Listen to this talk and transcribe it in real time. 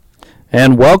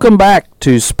And welcome back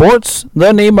to Sports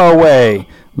the Nemo Way,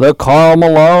 the Karl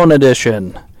Malone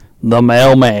edition, the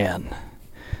Mailman.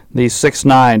 The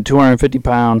 6'9",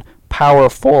 250-pound power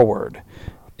forward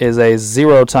is a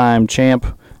zero-time champ,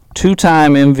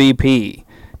 two-time MVP.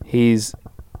 He's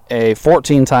a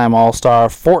 14-time All-Star,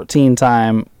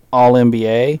 14-time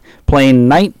All-NBA, playing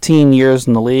 19 years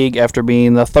in the league after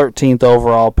being the 13th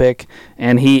overall pick,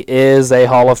 and he is a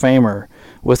Hall of Famer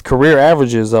with career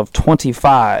averages of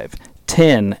 25,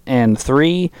 10, and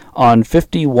 3 on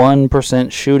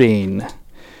 51% shooting.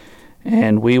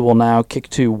 And we will now kick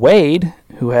to Wade,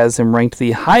 who has him ranked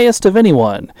the highest of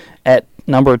anyone at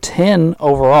number 10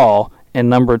 overall and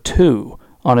number 2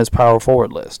 on his power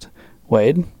forward list.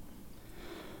 Wade?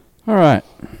 All right.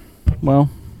 Well,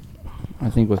 I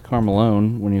think with Karl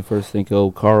Malone, when you first think,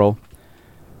 oh, Karl,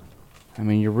 I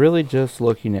mean, you're really just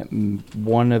looking at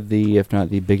one of the, if not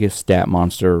the biggest stat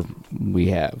monster we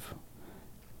have.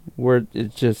 Where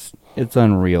it's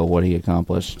unreal what he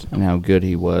accomplished and how good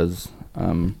he was.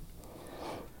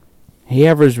 He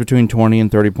averaged between 20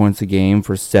 and 30 points a game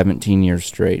for 17 years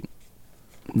straight.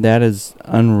 That is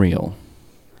unreal.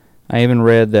 I even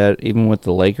read that even with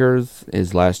the Lakers,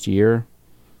 his last year,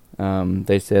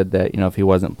 they said that, if he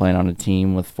wasn't playing on a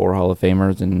team with 4 Hall of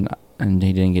Famers and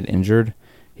he didn't get injured,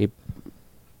 he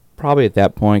probably at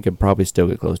that point could probably still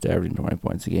get close to averaging 20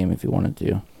 points a game if he wanted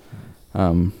to.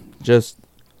 Just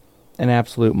an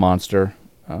absolute monster,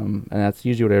 and that's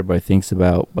usually what everybody thinks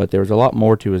about, but there's a lot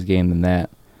more to his game than that.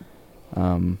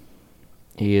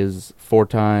 He is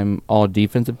 4-time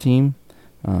all-defensive team.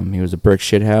 He was a brick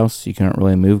shithouse. You couldn't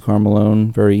really move Karl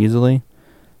Malone very easily.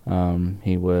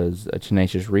 He was a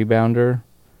tenacious rebounder,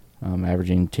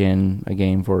 averaging 10 a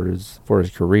game for his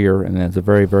career, and it's a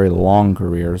very, very long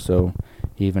career, so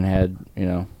he even had,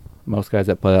 most guys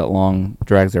that play that long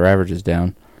drags their averages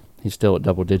down. He's still at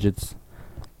double digits.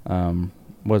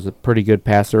 Was a pretty good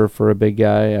passer for a big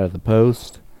guy out of the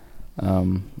post.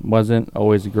 Wasn't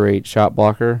always a great shot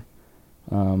blocker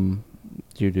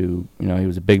due to, he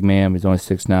was a big man. He was only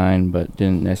 6'9", but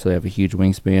didn't necessarily have a huge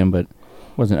wingspan, but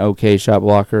was an okay shot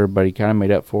blocker, but he kind of made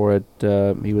up for it.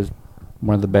 He was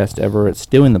one of the best ever at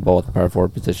stealing the ball at the power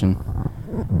forward position,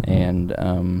 and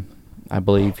I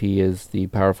believe he is the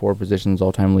power forward position's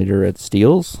all-time leader at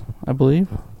steals, I believe.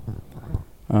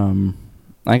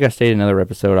 Like I stated in another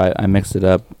episode, I mixed it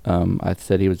up. I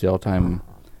said he was the all-time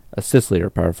assist leader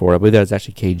power forward. I believe that was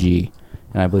actually KG,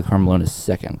 and I believe Karl Malone is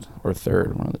second or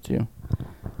third, one of the two.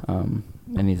 And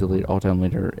he's the all-time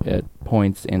leader at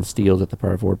points and steals at the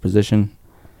power forward position.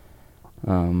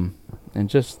 And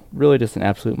just an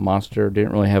absolute monster.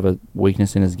 Didn't really have a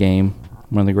weakness in his game.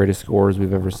 One of the greatest scorers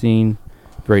we've ever seen.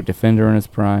 Great defender in his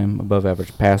prime. Above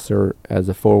average passer as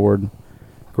a forward.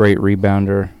 Great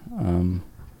rebounder.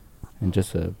 And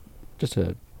just a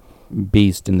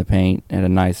beast in the paint. Had a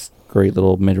nice, great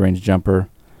little mid-range jumper.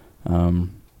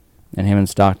 And him and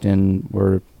Stockton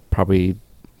were probably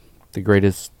the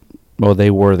greatest. Well, they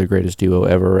were the greatest duo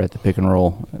ever at the pick and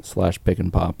roll / pick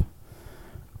and pop.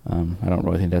 I don't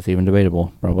really think that's even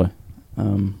debatable, probably.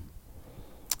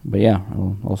 But yeah,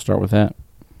 I'll start with that.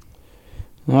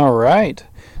 All right.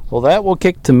 Well, that will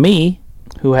kick to me,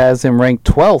 who has him ranked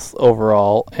 12th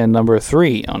overall and number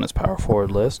 3 on his power forward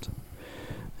list.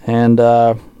 And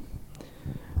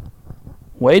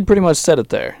Wade pretty much said it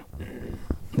there.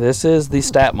 This is the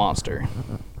stat monster.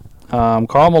 Karl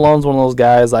Malone's one of those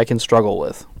guys I can struggle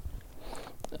with.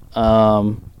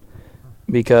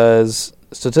 Because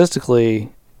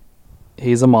statistically,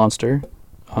 he's a monster.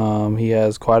 He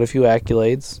has quite a few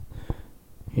accolades.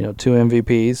 2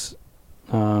 MVPs.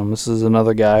 This is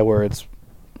another guy where it's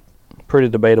pretty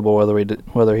debatable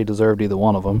whether he deserved either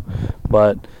one of them.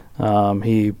 But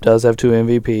he does have 2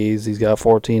 MVPs. He's got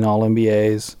 14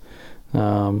 All-NBAs.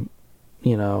 That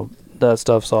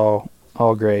stuff's all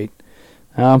great.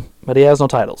 But he has no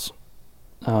titles.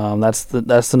 That's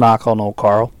the knock on old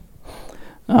Karl.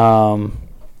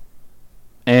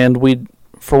 And we,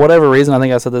 for whatever reason, I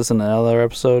think I said this in another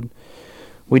episode,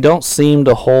 we don't seem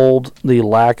to hold the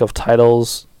lack of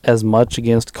titles as much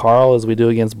against Karl as we do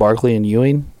against Barkley and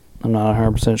Ewing. I'm not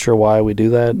 100% sure why we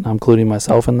do that. I'm including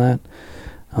myself in that.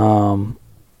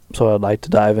 So I'd like to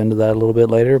dive into that a little bit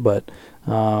later, but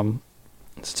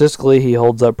statistically he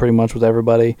holds up pretty much with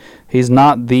everybody. He's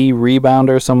not the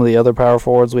rebounder some of the other power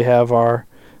forwards we have are.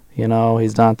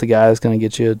 He's not the guy that's going to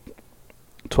get you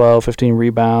 12, 15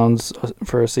 rebounds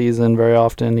for a season very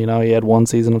often. He had one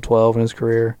season of 12 in his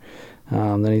career.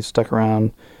 Then he stuck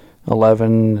around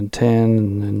 11 and 10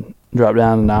 and then dropped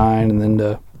down to 9 and then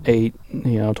to 8,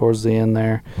 towards the end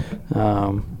there.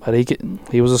 But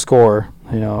he was a scorer,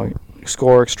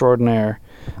 scorer extraordinaire.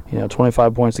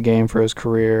 25 points a game for his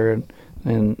career,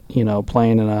 and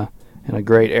playing in a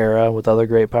great era with other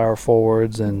great power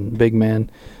forwards and big men.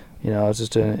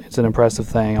 It's an impressive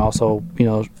thing. Also,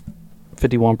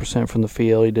 51% from the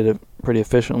field. He did it pretty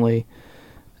efficiently.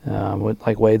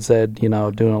 Like Wade said, doing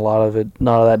a lot of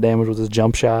that damage with his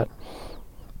jump shot.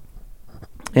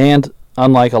 And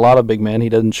unlike a lot of big men, he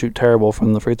doesn't shoot terrible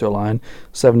from the free throw line,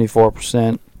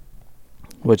 74%,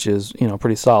 which is,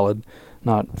 pretty solid.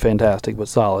 Not fantastic, but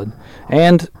solid.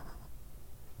 And,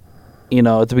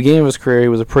 at the beginning of his career, he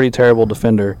was a pretty terrible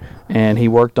defender, and he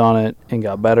worked on it and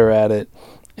got better at it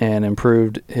and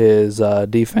improved his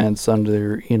defense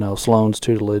under, Sloan's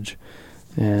tutelage.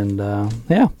 And,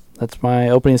 that's my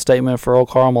opening statement for old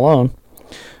Karl Malone,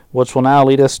 which will now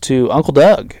lead us to Uncle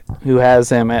Doug, who has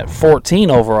him at 14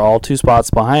 overall, 2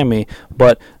 spots behind me,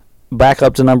 but back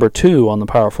up to number 2 on the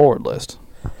power forward list.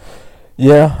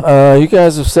 Yeah, you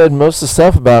guys have said most of the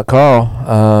stuff about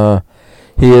Karl.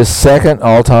 He is second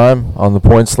all-time on the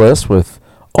points list with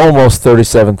almost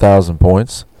 37,000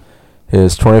 points.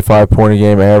 His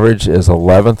 25-point-a-game average is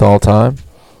 11th all-time.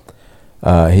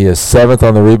 He is 7th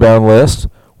on the rebound list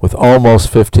with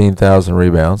almost 15,000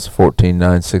 rebounds,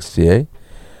 14,968.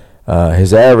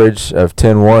 His average of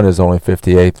 10-1 is only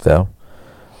 58th, though.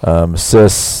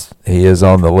 Assists, he is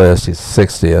on the list. He's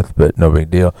 60th, but no big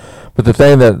deal. But the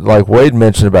thing that, like Wade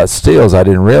mentioned about steals, I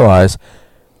didn't realize,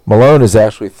 Malone is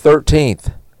actually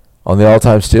 13th on the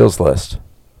all-time steals list.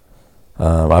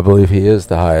 I believe he is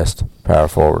the highest power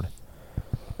forward.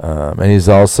 And he's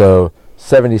also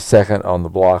 72nd on the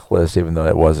block list, even though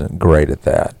it wasn't great at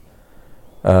that.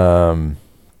 No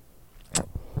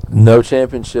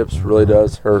championships really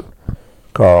does hurt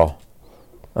Karl.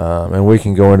 And we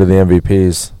can go into the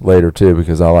MVPs later, too,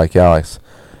 because I like Alex.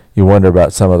 You wonder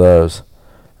about some of those.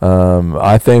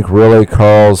 I think really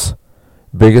Karl's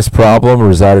biggest problem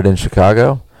resided in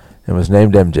Chicago and was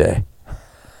named MJ.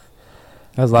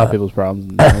 That's a lot of people's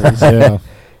problems.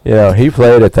 Yeah. He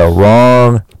played at the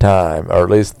wrong time, or at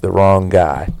least the wrong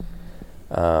guy.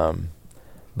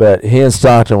 But he and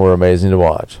Stockton were amazing to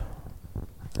watch.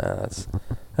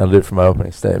 That'll do it for my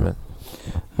opening statement.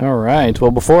 All right.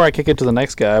 Well, before I kick it to the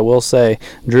next guy, I will say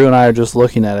Drew and I are just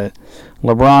looking at it.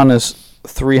 LeBron is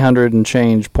 300 and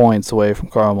change points away from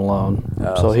Karl Malone.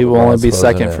 So he will only be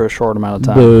second for a short amount of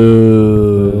time.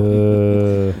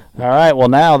 Boo. All right. Well,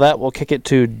 now that will kick it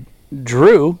to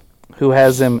Drew, who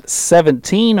has him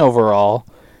 17 overall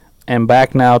and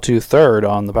back now to third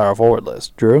on the power forward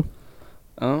list. Drew?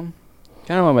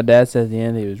 Kind of what my dad said at the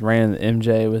end. He was running the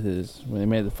MJ when he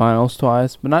made the finals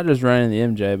twice, but not just running the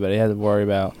MJ, but he had to worry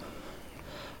about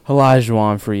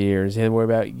Olajuwon for years. He had to worry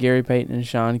about Gary Payton and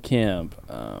Sean Kemp.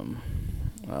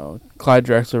 Clyde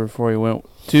Drexler before he went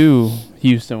to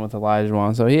Houston with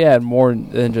Olajuwon. So he had more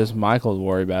than just Michael to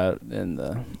worry about in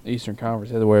the Eastern Conference.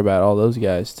 He had to worry about all those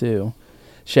guys too.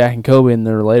 Shaq and Kobe in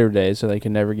their later days, so they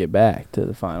could never get back to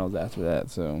the finals after that.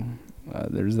 So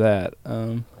there's that.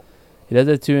 He does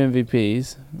have 2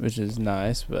 MVPs, which is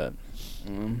nice, but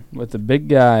with the big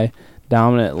guy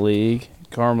dominant league,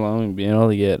 Karl Malone being able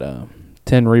to get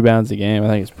 10 rebounds a game, I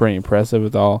think it's pretty impressive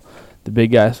with all the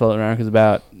big guys floating around, because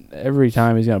about every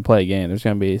time he's going to play a game, there's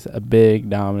going to be a big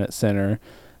dominant center.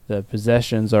 The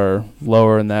possessions are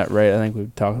lower in that rate. I think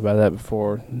we've talked about that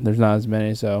before. There's not as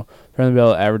many, so for him to be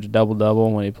able to average a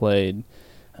double-double when he played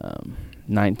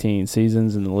 19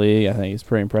 seasons in the league, I think it's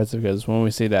pretty impressive, because when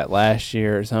we see that last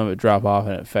year, some of it drop off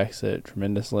and it affects it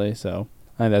tremendously. So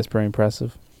I think that's pretty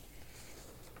impressive.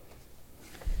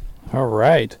 All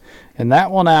right. And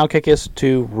that will now kick us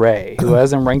to Ray, who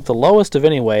has him ranked the lowest of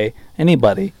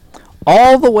anybody,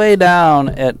 all the way down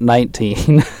at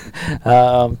 19.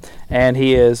 And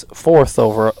he is fourth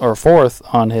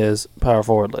on his power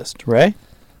forward list. Ray?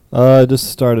 Just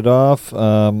started off.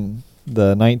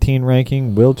 The 19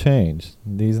 ranking will change.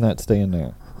 He's not staying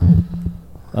there.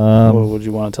 Would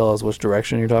you want to tell us which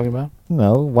direction you're talking about?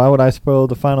 No. Why would I spoil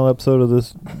the final episode of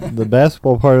the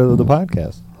basketball part of the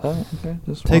podcast? Oh, okay.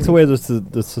 Takes away the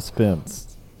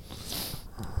suspense.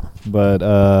 But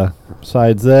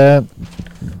besides that,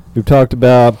 we've talked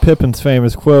about Pippen's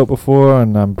famous quote before,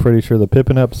 and I'm pretty sure the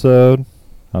Pippen episode.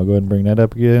 I'll go ahead and bring that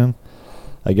up again.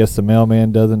 I guess the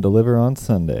mailman doesn't deliver on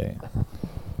Sunday.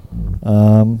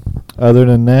 Other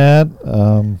than that,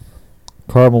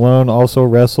 Karl Malone also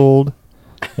wrestled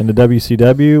in the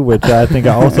WCW, which I think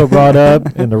I also brought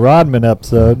up in the Rodman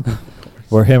episode,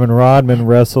 where him and Rodman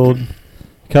wrestled a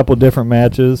couple different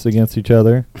matches against each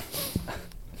other.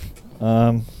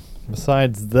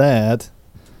 Besides that,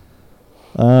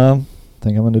 I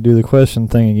think I'm going to do the question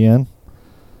thing again.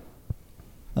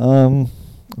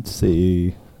 Let's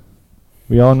see.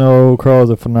 We all know Carl is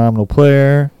a phenomenal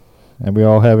player, and we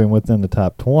all have him within the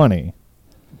top 20.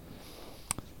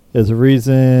 Is the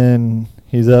reason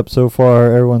he's up so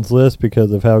far everyone's list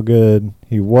because of how good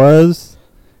he was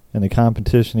and the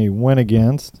competition he went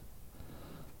against.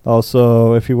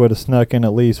 Also, if he would have snuck in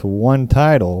at least one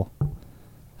title,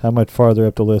 how much farther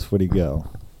up the list would he go?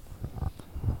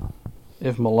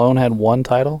 If Malone had one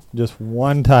title, Just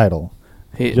one title.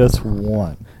 Just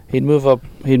one. he'd move up.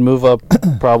 He'd move up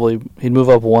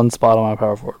one spot on my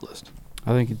power forward list.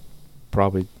 I think he'd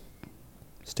probably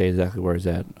stay exactly where he's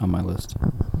at on my list.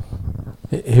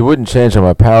 He wouldn't change on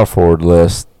my power forward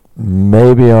list.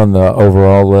 Maybe on the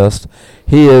overall list.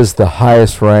 He is the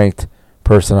highest ranked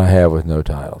person I have with no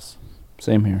titles.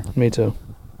 Same here. Me too.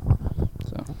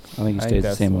 So I think he stays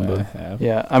the same with both.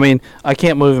 Yeah, I mean, I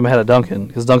can't move him ahead of Duncan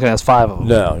because Duncan has 5 of them.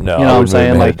 No. You know what I'm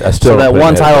saying? Like, so that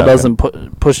one title doesn't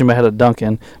push him ahead of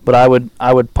Duncan, but I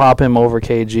would pop him over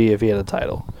KG if he had a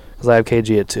title because I have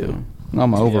KG at 2. On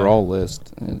my overall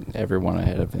list, everyone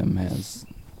ahead of him has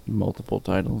multiple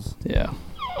titles. Yeah.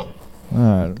 All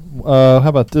right. How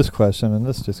about this question? And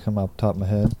this just come off the top of my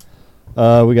head.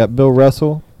 We got Bill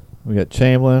Russell. We got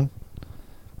Chamberlain.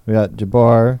 We got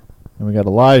Jabbar. And we got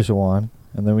Olajuwon.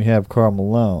 And then we have Karl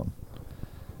Malone.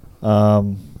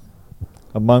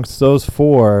 Amongst those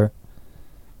 4,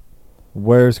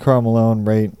 where's Karl Malone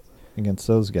rate against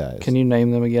those guys? Can you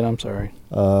name them again? I'm sorry.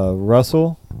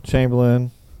 Russell,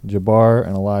 Chamberlain, Jabbar,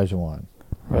 and Olajuwon.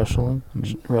 Russell.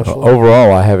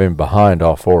 Overall, I have him behind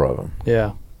all 4 of them.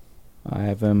 Yeah. I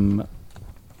have him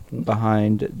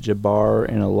behind Jabbar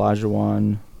and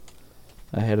Olajuwon,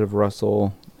 ahead of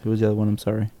Russell. Who was the other one? I'm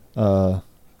sorry.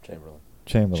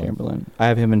 Chamberlain. I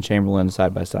have him and Chamberlain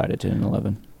side by side at 10 and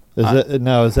 11.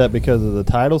 Is that because of the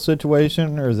title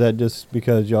situation, or is that just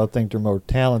because y'all think they're more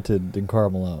talented than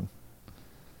Karl Malone?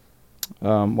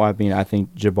 Well, I mean, I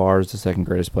think Jabbar is the second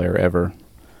greatest player ever.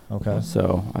 Okay.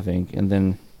 So I think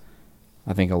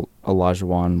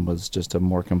Olajuwon was just a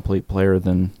more complete player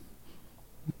than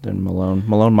Malone.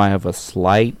 Malone might have a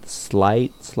slight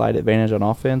advantage on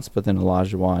offense, but then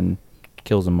Olajuwon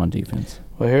kills him on defense.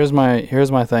 Well, here's my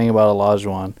thing about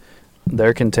Olajuwon.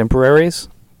 They're contemporaries,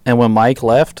 and when Mike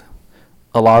left,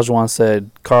 Olajuwon said,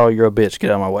 "Carl, you're a bitch.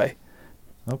 Get out of my way."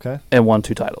 Okay. And won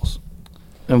 2 titles,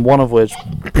 and one of which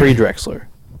pre-Drexler.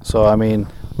 So I mean,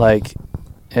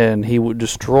 and he would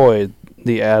destroy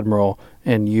the Admiral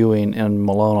and Ewing and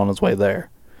Malone on his way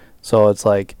there. So it's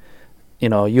like,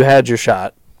 you had your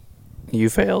shot, you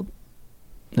failed,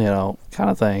 kind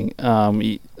of thing.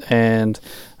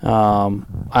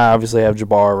 I obviously have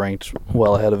Jabbar ranked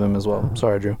well ahead of him as well.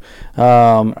 Sorry, Drew.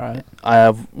 I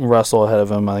have Russell ahead of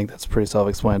him. I think that's pretty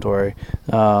self-explanatory.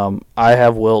 I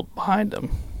have Wilt behind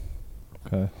him.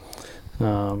 Okay.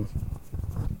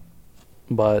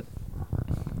 But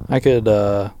I could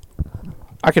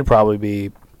probably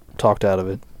be talked out of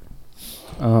it.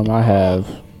 I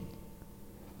have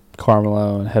Karl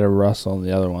Malone ahead of Russell, and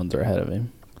the other ones are ahead of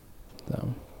him.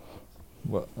 So,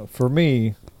 Well, for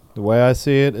me, the way I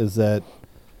see it is that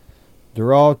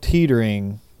they're all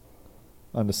teetering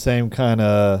on the same kind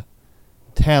of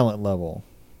talent level.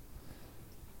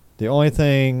 The only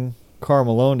thing Karl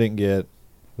Malone didn't get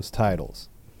was titles.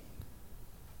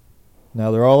 Now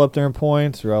they're all up there in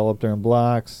points. They're all up there in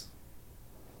blocks.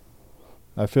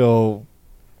 I feel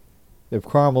if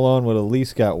Karl Malone would at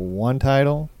least got one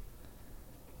title,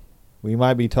 we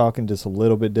might be talking just a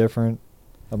little bit different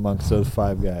amongst those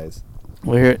 5 guys.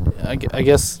 Well, here, I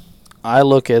guess I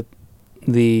look at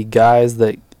the guys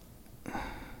that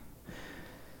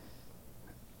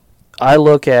I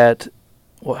look at.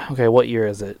 Okay, what year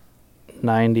is it?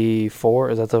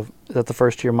 94. Is that the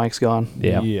first year Mike's gone?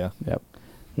 Yeah. Yep.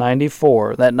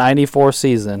 94. That 94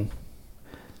 season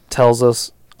tells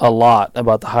us a lot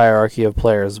about the hierarchy of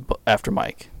players after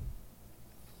Mike.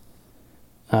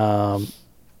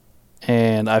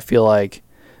 And I feel like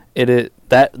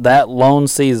that lone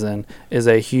season is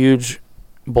a huge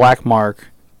black mark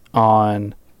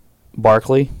on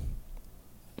Barkley,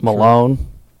 Malone.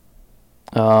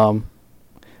 Not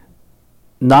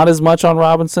as much on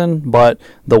Robinson, but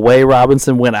the way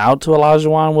Robinson went out to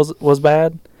Olajuwon was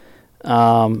bad.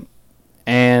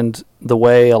 And the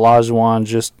way Olajuwon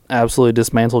just absolutely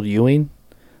dismantled Ewing,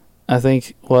 I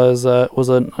think was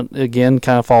again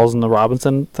kind of falls in the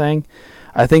Robinson thing.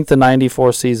 I think the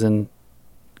 94 season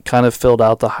kind of filled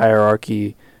out the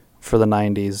hierarchy for the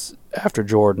 90s after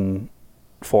Jordan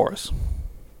for us.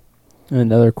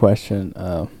 Another question,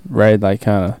 right? Like,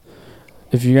 kind of,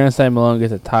 if you're gonna say Malone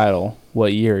gets a title,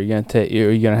 what year are you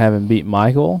gonna have him beat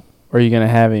Michael, or are you gonna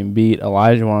have him beat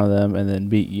Elijah, one of them, and then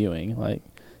beat Ewing? Like,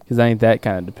 Because I think that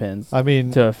kind of depends I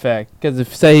mean, to affect. Because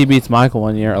if say he beats Michael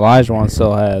one year, Elijah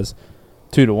still has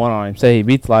 2-1 on him. Say he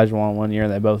beats Elijah one year,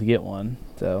 and they both get one.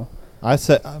 So I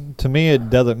said to me it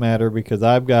doesn't matter because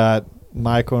I've got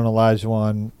Michael and Elijah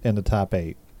in the top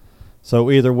 8.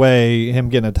 So either way, him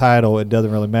getting a title, it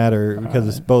doesn't really matter because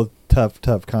it's both tough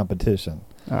competition.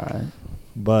 all right.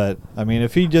 But I mean,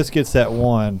 if he just gets that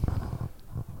one,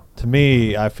 to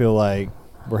me, I feel like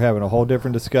we're having a whole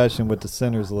different discussion with the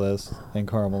centers list and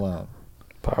Karl Malone.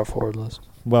 Power forward list.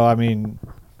 Well, I mean,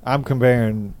 I'm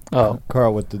comparing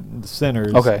Karl with the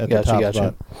centers at the top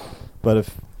spot. But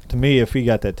if he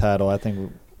got that title, I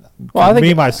think. Well, I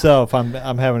think myself, I'm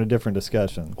having a different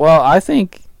discussion. Well, I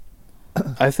think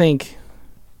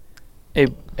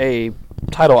a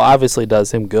title obviously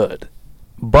does him good,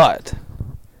 but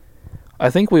I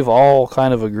think we've all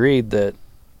kind of agreed that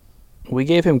we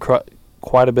gave him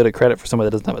quite a bit of credit for somebody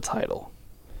that doesn't have a title.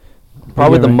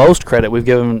 Probably the most credit we've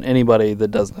given anybody that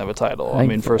doesn't have a title. I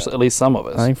mean, for at least some of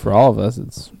us. I think for all of us,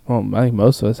 I think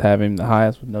most of us have him the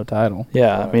highest with no title.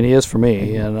 Yeah, I mean, he is for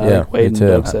me, and I think Wade and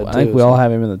Doug said I think we all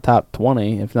have him in the top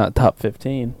 20, if not top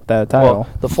 15, without a title. Well,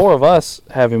 the 4 of us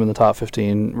have him in the top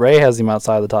 15. Ray has him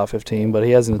outside the top 15, but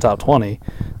he has him in the top 20.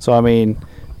 So, I mean,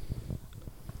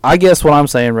 I guess what I'm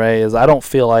saying, Ray, is I don't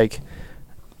feel like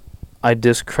I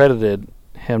discredited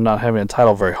him not having a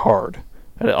title very hard.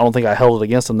 I don't think I held it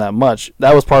against him that much.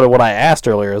 That was part of what I asked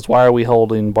earlier, is why are we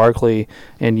holding Barkley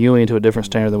and Ewing to a different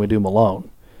standard than we do Malone?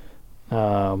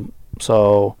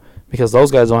 So, because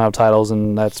those guys don't have titles,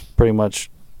 and that's pretty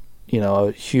much,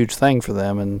 a huge thing for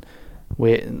them. And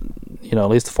we, at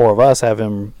least the 4 of us have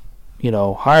him,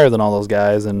 higher than all those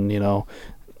guys, and, he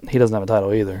doesn't have a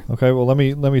title either. Okay, well, let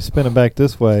me spin it back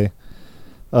this way.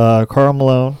 Karl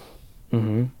Malone,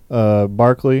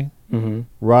 Barkley,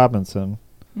 Robinson.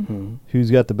 Mm-hmm.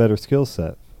 Who's got the better skill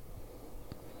set?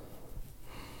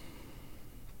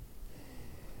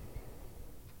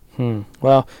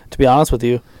 Well, to be honest with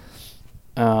you,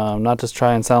 not to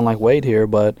try and sound like Wade here,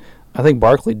 but I think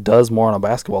Barkley does more on a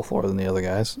basketball floor than the other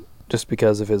guys, just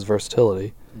because of his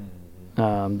versatility.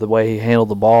 The way he handled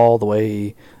the ball, the way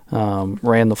he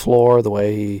ran the floor, the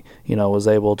way he was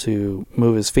able to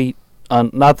move his feet.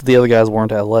 Not that the other guys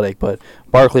weren't athletic, but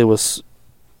Barkley was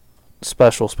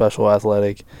special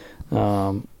athletic,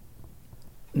 and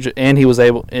he was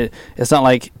able. It's not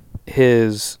like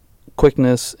his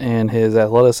quickness and his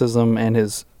athleticism and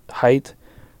his height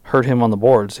hurt him on the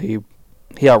boards. He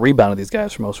out rebounded these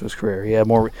guys for most of his career.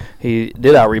 He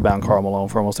did out rebound Karl Malone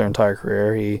for almost their entire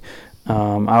career. He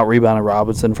out rebounded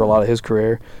Robinson for a lot of his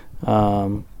career.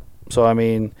 So I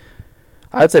mean,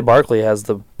 I'd say Barkley has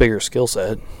the bigger skill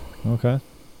set. Okay.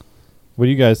 What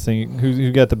do you guys think?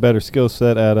 Who got the better skill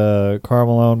set at Karl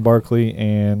Malone, Barkley,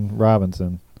 and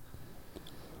Robinson?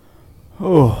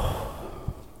 Oh,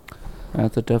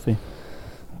 that's a toughie.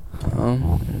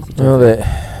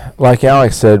 Like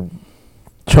Alex said,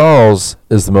 Charles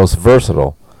is the most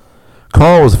versatile.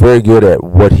 Karl was very good at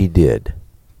what he did.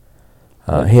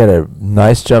 He had a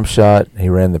nice jump shot. He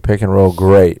ran the pick and roll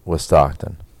great with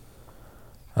Stockton.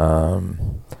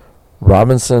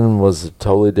 Robinson was a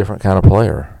totally different kind of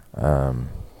player.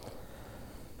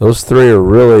 Those 3 are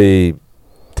really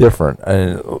different.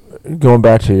 And going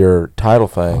back to your title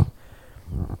thing,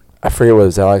 I forget what it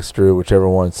was, Alex, Drew, whichever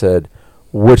one said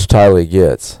which title he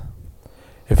gets.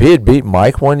 If he had beat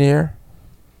Mike one year,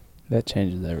 that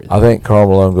changes everything. I think Karl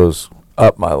Malone goes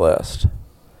up my list.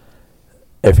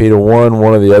 If he'd have won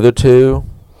one of the other 2,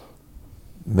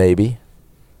 maybe.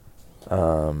 I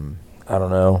don't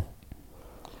know.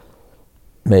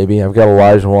 Maybe. I've got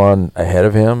Elijah ahead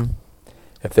of him.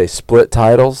 If they split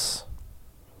titles,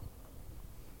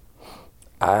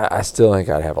 I still think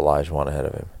I'd have Elijah ahead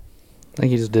of him. I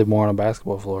think he just did more on a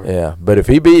basketball floor. Yeah, but if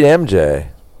he beat MJ,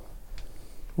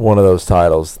 one of those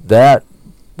titles, that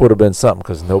would have been something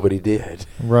because nobody did.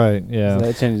 Right, yeah. So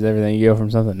that changes everything. You go from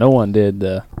something no one did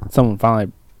to someone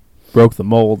finally broke the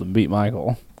mold and beat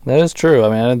Michael. That is true. I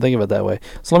mean, I didn't think of it that way.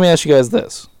 So let me ask you guys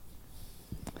this.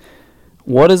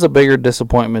 What is a bigger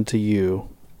disappointment to you,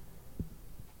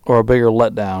 or a bigger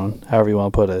letdown, however you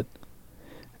want to put it?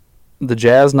 The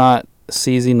Jazz not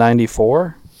seizing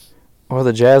 94, or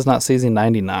the Jazz not seizing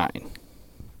 99?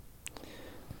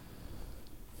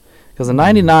 Because in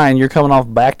 99, you're coming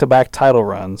off back-to-back title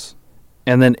runs,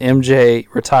 and then MJ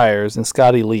retires and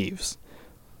Scotty leaves.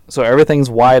 So everything's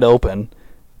wide open,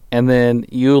 and then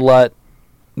you let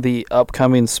the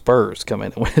upcoming Spurs come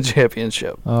in and win a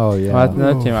championship. Oh, yeah. Well,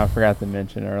 another team I forgot to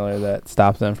mention earlier that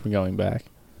stops them from going back.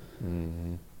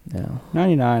 Mm-hmm. Yeah.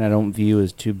 99 I don't view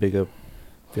as too big a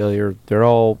failure. They're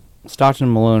all Stockton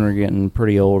and Malone are getting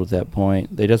pretty old at that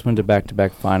point. They just went to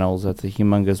back-to-back finals. That's a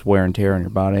humongous wear and tear on your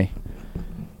body.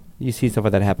 You see stuff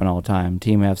like that happen all the time.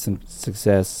 Team have some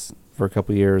success for a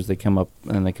couple of years. They come up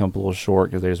and they come up a little short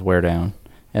because they just wear down.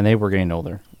 And they were getting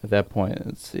older. At that point,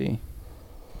 let's see.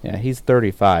 Yeah, he's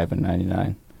 35 in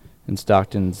 99. And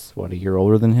Stockton's, what, a year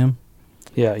older than him?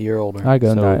 Yeah, a year older. I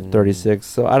go So 9. 36.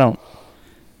 So I don't.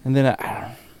 And then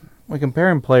when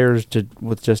comparing players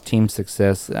with just team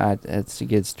success, it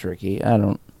gets tricky. I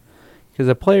don't. Because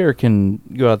a player can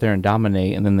go out there and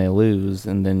dominate, and then they lose,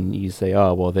 and then you say,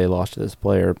 oh, well, they lost to this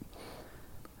player.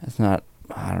 That's not.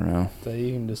 I don't know. So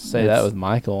you can just say that with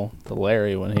Michael to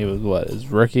Larry when he was, his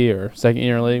rookie or second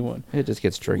year in the league? When It just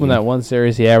gets tricky. that one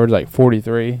series he averaged like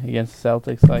 43 against the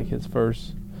Celtics, like his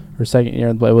first or second year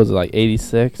in the play, was it like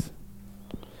 86?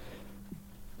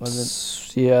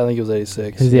 Yeah, I think it was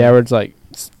 86. Because he averaged like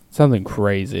something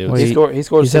crazy. It was Well, He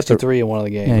scored he set the- 63 in one of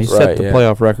the Yeah, he games. Right, set the yeah.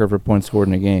 playoff record for points scored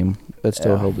in a game. That's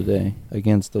still Yeah. held today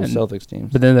against those And- Celtics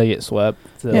teams. but then they get swept.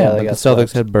 So Yeah, but they the got Celtics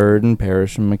swept. had Bird and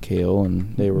Parrish and McHale,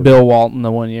 and they were Bill Walton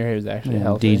the 1 year he was actually Yeah,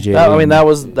 healthy. DJ. I mean, that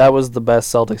was the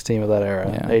best Celtics team of that era.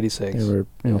 Yeah. 86. They were,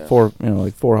 Yeah. four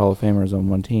Hall of Famers on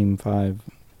one team, 5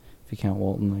 if you count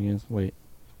Walton, I guess. Wait,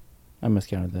 I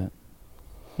miscounted that.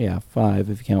 Yeah,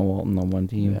 5 if you count Walton on one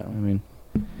team. Yeah. I mean,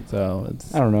 So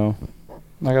it's I don't know.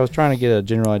 Like, I was trying to get a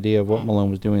general idea of what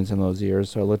Malone was doing some of those years,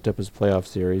 so I looked up his playoff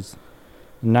series.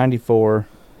 In 94,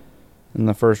 in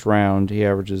the first round, he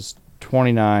averages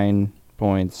 29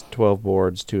 points, 12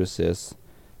 boards, 2 assists.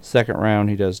 Second round,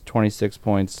 he does 26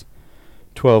 points,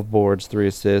 12 boards, 3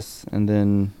 assists. And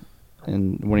then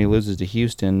when he loses to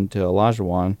Houston, to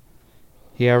Olajuwon,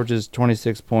 he averages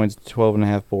 26 points, 12 and a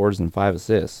half boards, and 5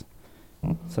 assists.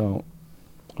 So,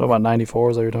 What about 94?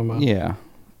 Is that what you're talking about? yeah.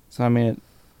 So, I mean,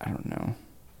 I don't know.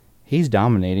 He's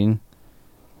dominating.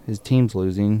 His team's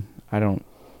losing. I don't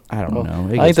Well, know.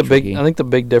 I think the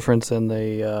big difference in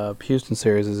the Houston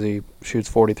series is he shoots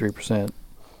 43%.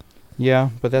 Yeah,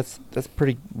 but that's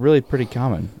really pretty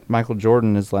common. Michael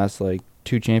Jordan, his last like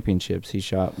 2 championships, he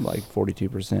shot like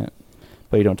 42%,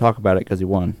 but you don't talk about it because he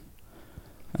won.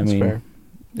 I That's mean, fair.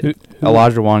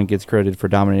 Olajuwon gets credited for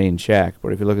dominating Shaq,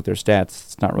 but if you look at their stats,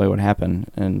 it's not really what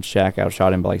happened, and Shaq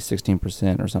outshot him by like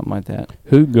 16% or something like that.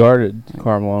 who guarded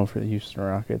Carmelo for the Houston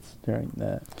Rockets during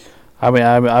that? I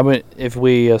mean, if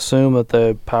we assume that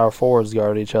the power forwards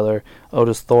guarded each other,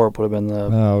 Otis Thorpe would have been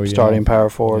the starting power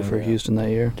forward for Houston that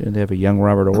year. Did they have a young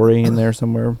Robert Ory in there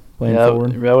somewhere playing Yeah,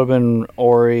 forward? that would have been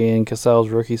Ori and Cassell's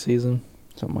rookie season.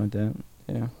 Something like that.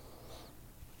 Yeah.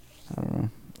 I don't know.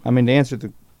 I mean, to answer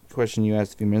the question you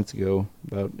asked a few minutes ago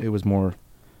about it was more,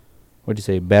 what'd you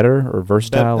say, better or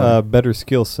versatile? or Better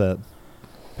skill set.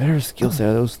 better skill set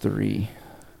of those 3.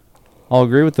 I'll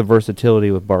agree with the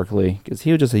versatility with Barkley because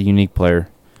he was just a unique player.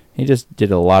 He just did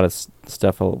a lot of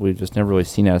stuff we've just never really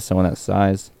seen out of someone that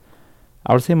size.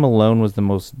 I would say Malone was the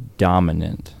most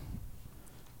dominant.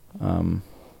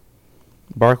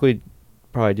 Barkley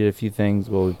probably did a few things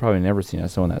we've probably never seen out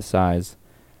of someone that size.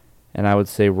 And I would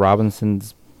say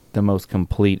Robinson's the most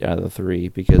complete out of the 3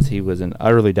 because he was an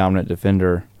utterly dominant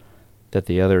defender that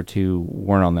the other 2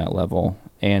 weren't on that level.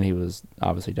 And he was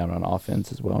obviously dominant on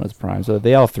offense as well in his prime. So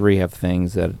they all 3 have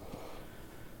things that,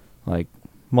 like,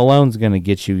 Malone's going to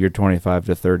get you your 25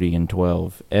 to 30 and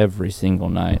 12 every single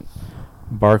night.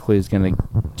 Barkley's going to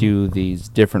do these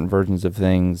different versions of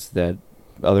things that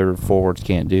other forwards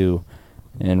can't do.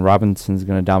 And Robinson's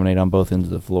going to dominate on both ends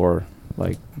of the floor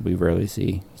like we rarely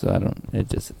see. So you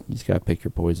just got to pick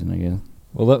your poison, I guess.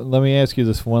 Well, let me ask you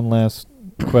this one last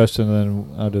question, and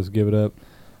then I'll just give it up.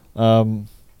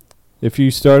 If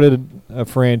you started a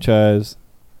franchise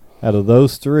out of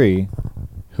those 3,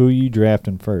 who are you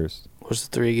drafting first? What's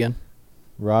the 3 again?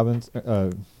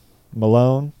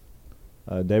 Malone,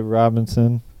 David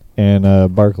Robinson,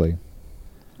 and Barkley.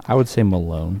 I would say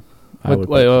Malone.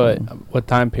 Wait. What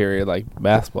time period, like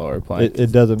basketball are we playing?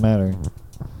 It doesn't matter.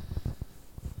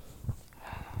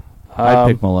 I'd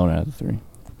pick Malone out of the 3.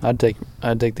 I'd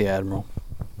take the Admiral.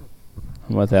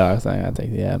 What the hell I was saying, I'd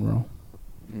take the Admiral.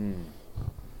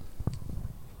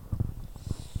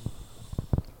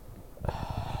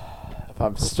 If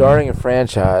I'm starting a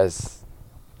franchise,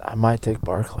 I might take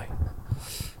Barkley.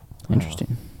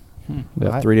 Interesting. We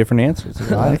have 3 different answers.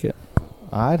 I like it.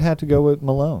 I'd have to go with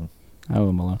Malone. I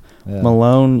would Malone. Yeah.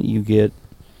 Malone, you get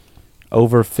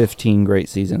over 15 great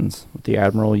seasons. With the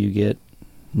Admiral, you get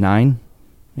 9,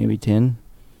 maybe 10.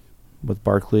 With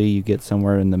Barkley, you get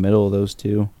somewhere in the middle of those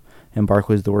 2. And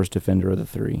Barkley's the worst defender of the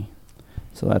 3.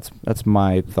 So that's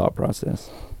my thought process.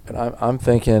 And I'm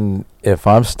thinking, if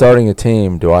I'm starting a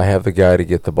team, do I have the guy to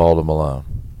get the ball to Malone?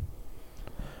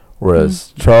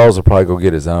 whereas Charles will probably go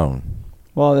get his own.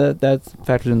 Well, that's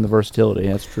factored in the versatility.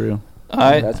 That's true.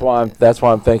 That's why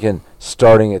I'm thinking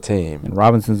starting a team. And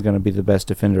Robinson's going to be the best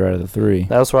defender out of the three.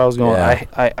 That's where I was going. Yeah.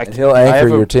 And he'll anchor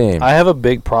your team. I have a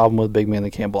big problem with big men that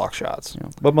can't block shots. Yeah.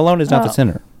 But Malone is not the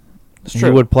center. It's He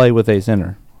true. would play with a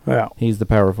center. Yeah. He's the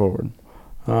power forward.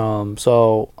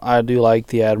 So I do like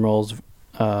the Admirals'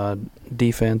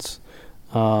 defense,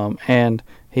 and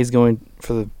he's going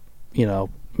for the,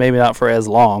 maybe not for as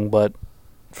long, but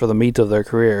for the meat of their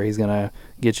career, he's going to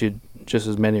get you just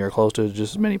as many or close to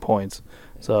just as many points.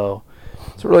 So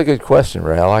it's a really good question,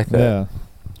 Ray. I like that. Yeah.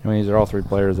 I mean, these are all three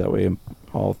players that way.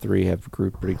 All three have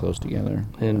grouped pretty close together.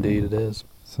 indeed it is.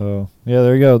 So, yeah,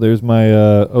 there you go. There's my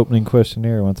opening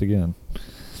questionnaire once again.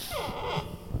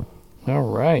 All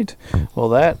right. Well,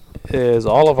 that is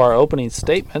all of our opening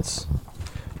statements.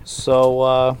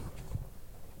 So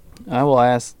I will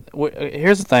ask.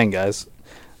 Here's the thing, guys.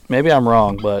 Maybe I'm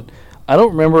wrong, but I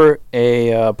don't remember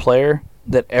a player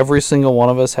that every single one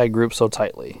of us had grouped so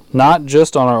tightly. Not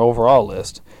just on our overall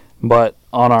list, but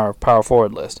on our power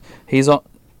forward list. He's on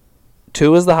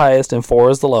 2 is the highest and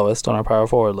 4 is the lowest on our power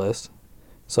forward list.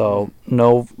 So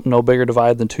no bigger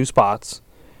divide than 2 spots,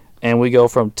 and we go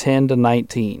from 10 to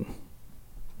 19.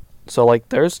 So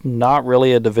there's not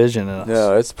really a division in us.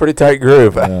 No, it's a pretty tight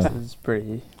group. Yeah. It's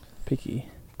pretty picky.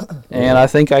 And I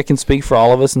think I can speak for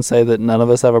all of us and say that none of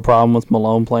us have a problem with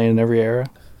Malone playing in every era.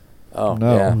 Oh,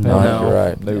 No. yeah. No. No, you're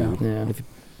right. No. Yeah. If-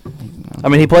 I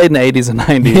mean, he played in the 80s and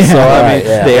 90s. Yeah, so I right,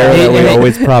 mean, yeah. The era that we he-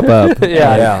 always prop up.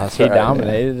 Yeah. that's He right.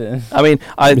 dominated. And I mean,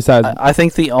 Besides- I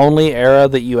think the only era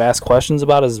that you ask questions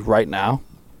about is right now.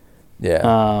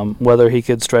 Yeah. Whether he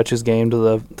could stretch his game to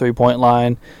the 3-point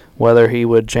line, whether he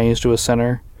would change to a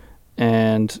center,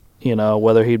 and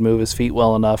whether he'd move his feet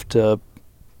well enough to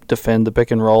defend the pick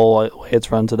and roll the way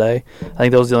it's run today. I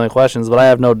think those are the only questions. But I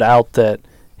have no doubt that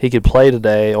he could play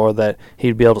today or that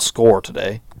he'd be able to score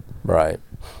today. Right.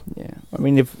 Yeah, I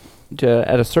mean,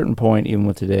 at a certain point, even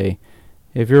with today,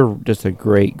 if you're just a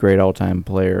great all-time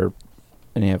player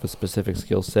and you have a specific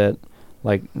skill set,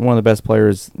 like one of the best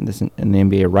players in the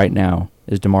NBA right now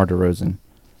is DeMar DeRozan.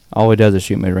 All he does is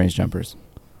shoot mid-range jumpers.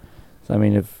 So I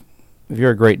mean, if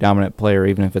you're a great dominant player,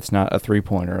 even if it's not a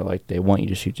 3-pointer like they want you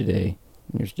to shoot today,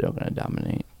 you're still going to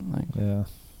dominate. Yeah.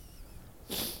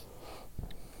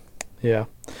 Yeah,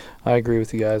 I agree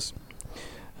with you guys.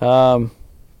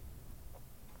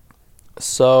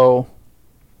 So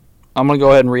I'm going to go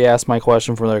ahead and re-ask my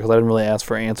question from there because I didn't really ask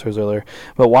for answers earlier.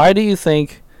 But why do you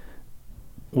think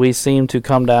we seem to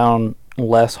come down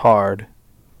less hard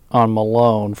on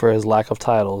Malone for his lack of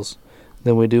titles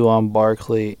than we do on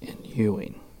Barkley and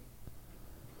Ewing?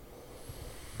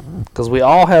 Because we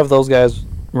all have those guys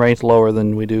ranked lower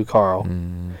than we do Carl.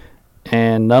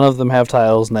 And none of them have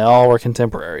titles, and they all were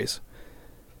contemporaries.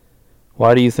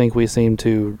 Why do you think we seem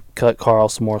to cut Carl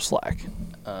some more slack?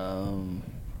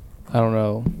 I don't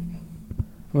know.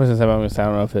 I'm going to say I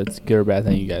don't know if it's good or bad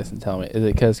thing. You guys can tell me. Is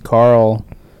it because Carl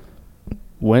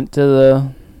went to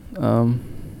the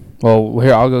well,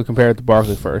 here, I'll go compare it to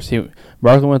Barkley first.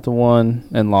 Barkley went to 1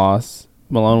 and lost.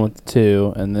 Malone went to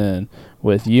 2. And then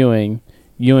with Ewing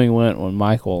went when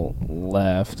Michael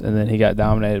left. And then he got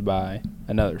dominated by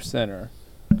another center.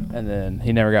 And then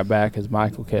he never got back because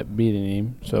Michael kept beating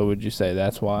him. So would you say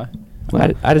that's why?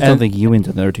 I just don't think Ewing's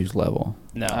on the other two's level.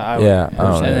 No. Yeah. I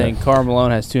don't And know. then Karl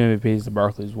Malone has 2 MVPs to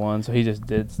Barkley's 1. So he just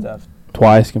did stuff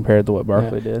twice compared to what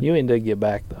Barkley did. Ewing did get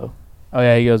back, though. Oh,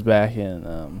 yeah, he goes back in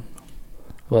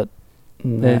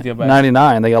Then he's go back.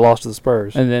 99, they got lost to the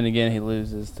Spurs. and then again he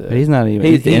loses to. But he's not even.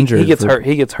 He He's injured. He gets for- hurt.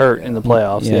 He gets hurt in the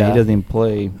playoffs. Yeah, Yeah, he doesn't even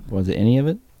play. Was it any of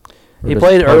it? Or He just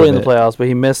played part early of in the it? playoffs, but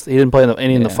he missed. He didn't play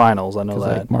any in the Yeah. finals. I know 'Cause,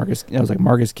 that. like Marcus, it was like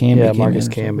Marcus Camby. Yeah, came Marcus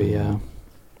in or something. Camby. Yeah,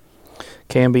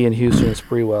 Camby and Houston and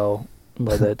Sprewell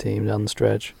led that team down the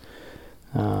stretch.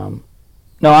 No,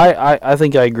 I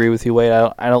think I agree with you, Wade.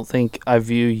 I don't think I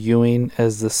view Ewing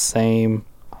as the same,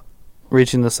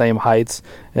 reaching the same heights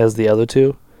as the other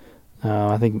two.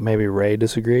 I think maybe Ray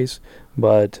disagrees,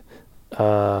 but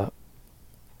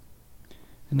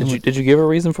And then did you give a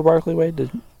reason for Barkley, Wade?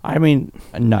 I mean,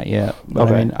 not yet. But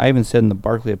Okay. I mean, I even said in the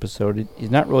Barkley episode, he's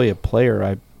not really a player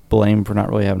I blame for not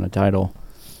really having a title.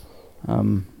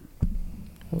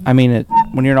 I mean,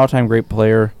 when you're an all-time great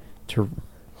player,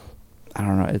 I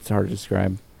don't know, it's hard to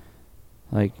describe.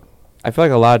 Like, I feel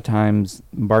like a lot of times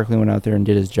Barkley went out there and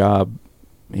did his job.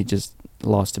 He just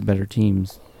lost to better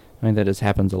teams. I mean, that just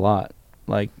happens a lot.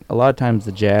 Like, a lot of times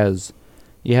the Jazz,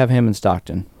 you have him and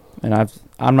Stockton. And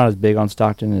I'm not as big on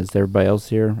Stockton as everybody else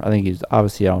here. I think he's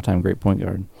obviously an all-time great point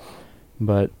guard.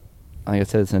 But, like I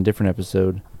said, it's in a different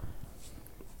episode.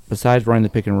 Besides running the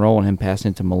pick and roll and him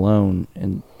passing it to Malone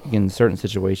and in certain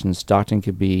situations, Stockton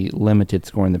could be limited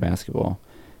scoring the basketball.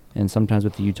 And sometimes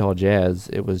with the Utah Jazz,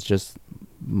 it was just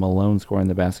Malone scoring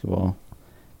the basketball.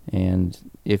 And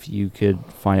if you could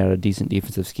find out a decent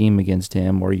defensive scheme against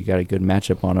him, or you got a good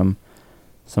matchup on him,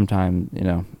 sometimes,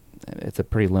 it's a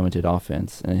pretty limited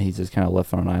offense, and he's just kind of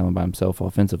left on an island by himself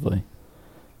offensively.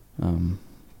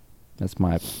 That's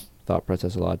my thought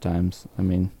process a lot of times. I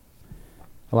mean,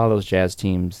 a lot of those Jazz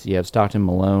teams, you have Stockton,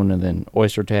 Malone, and then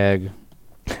Oyster Tag,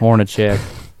 Hornacek.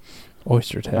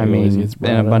 Oyster Tag. I mean,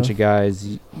 and a bunch of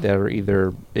guys that are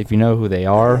either, if you know who they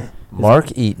are,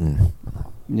 Mark Eaton.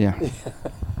 yeah.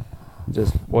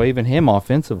 Even him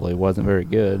offensively wasn't very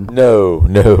good. No.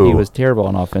 He was terrible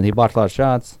on offense. He blocked a lot of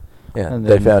shots. Yeah, and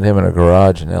they then- found him in a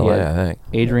garage in L.A., Yeah. I think.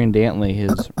 Adrian Dantley,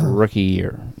 his rookie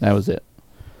year. That was it.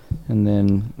 And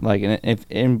then,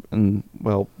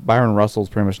 Byron Russell's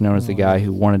pretty much known as the guy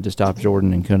who wanted to stop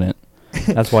Jordan and couldn't.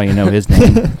 That's why you know his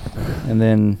name. And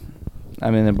then,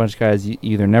 a bunch of guys you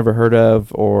either never heard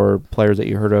of or players that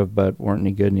you heard of but weren't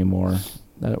any good anymore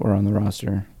that were on the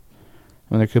roster.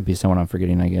 There could be someone I'm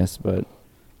forgetting, I guess, but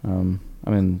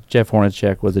Jeff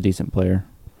Hornacek was a decent player,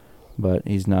 but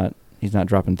he's not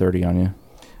dropping 30 on you.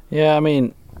 Yeah,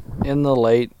 in the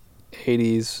late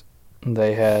 80s,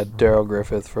 they had Darrell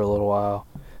Griffith for a little while.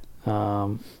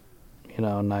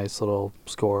 Nice little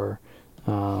scorer.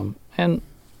 And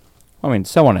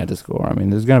someone had to score.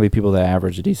 There's going to be people that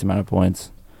average a decent amount of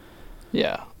points,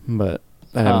 yeah, but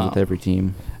that happens with every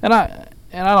team. and I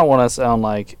don't want to sound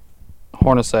like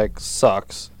Hornacek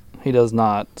sucks. He does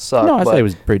not suck. No, I but said he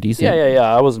was pretty decent. Yeah.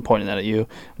 I wasn't pointing that at you,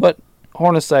 but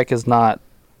Hornacek is not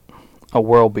a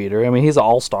world beater. He's an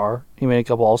all-star. He made a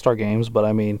couple all-star games, but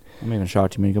I'm even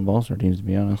shocked he made a couple All-Star teams, to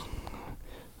be honest.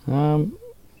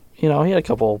 he had a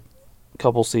couple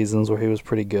seasons where he was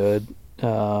pretty good. He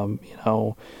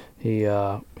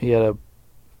had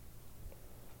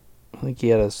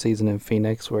a season in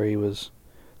Phoenix where he was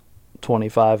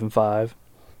 25-5.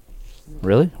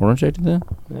 Really? Hornacek did that?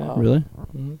 Yeah. Really?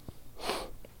 Mm-hmm.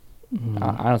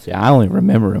 Honestly, I only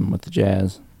remember him with the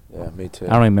Jazz. Yeah, me too.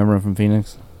 I don't remember him from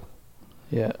Phoenix.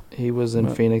 Yeah, he was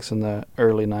in Phoenix in the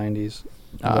early 90s.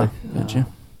 Gotcha.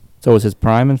 So was his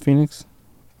prime in Phoenix?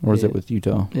 Or was it with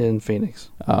Utah? In Phoenix.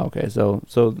 Oh, okay. So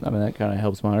that kind of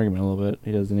helps my argument a little bit.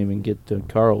 He doesn't even get to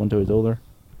Carl until he's older.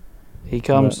 He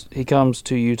comes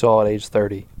to Utah at age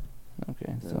 30.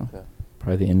 Okay, so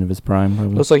probably the end of his prime.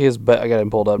 Probably. Looks like I got him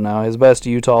pulled up now. His best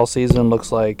Utah season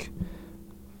looks like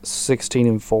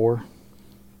 16-4.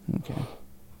 Okay.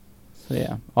 So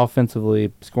yeah,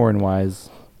 offensively, scoring wise,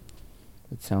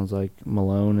 it sounds like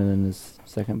Malone, and then his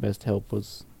second best help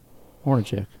was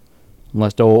Hornacek.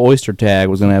 Unless the old Oyster Tag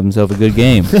was going to have himself a good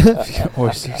game.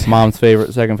 Mom's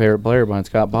second favorite player behind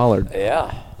Scott Pollard.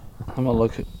 Yeah. I'm going to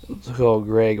look at old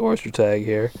Greg Oyster Tag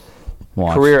here.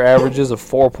 Watch. Career averages of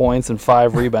 4 points and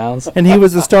 5 rebounds. And he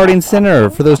was the starting center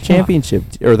for those championship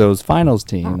or those finals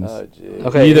teams.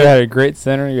 Okay, You either had a great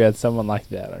center or you had someone like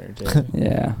that on your team.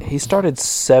 Yeah. he started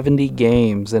 70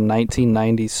 games in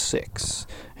 1996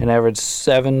 and averaged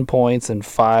 7 points and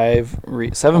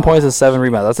 7 points and 7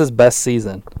 rebounds. That's his best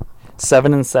season.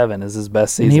 7-7 is his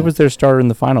best season. And he was their starter in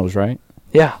the finals, right?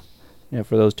 Yeah. Yeah,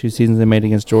 for those 2 seasons they made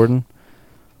against Jordan.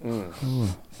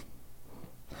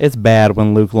 It's bad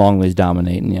when Luke Longley's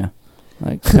dominating you.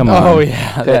 Like, come on. Oh,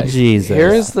 yeah. Okay, Jesus.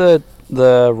 Here's the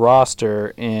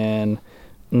roster in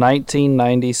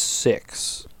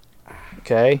 1996.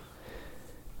 Okay.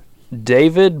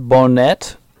 David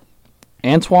Bonnet,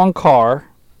 Antoine Carr,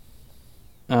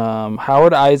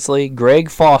 Howard Isley, Greg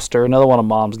Foster, another one of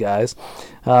Mom's guys,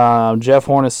 Jeff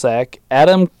Hornacek,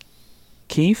 Adam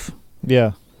Keefe,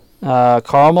 Yeah.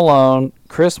 Karl Malone,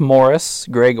 Chris Morris,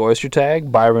 Greg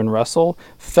Oystertag, Byron Russell,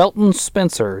 Felton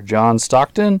Spencer, John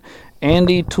Stockton,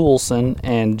 Andy Toulson,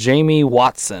 and Jamie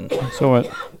Watson. So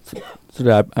did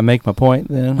I make my point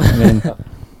then?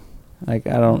 I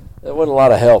don't. There wasn't a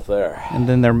lot of help there. And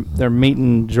then they're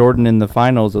meeting Jordan in the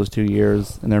finals those 2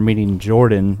 years, and they're meeting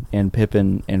Jordan and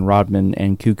Pippen and Rodman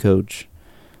and Kukoc.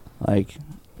 Like,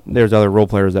 there's other role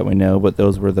players that we know, but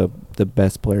those were the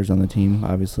best players on the team,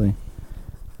 obviously.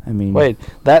 Wait,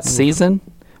 that season,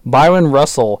 Byron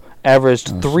Russell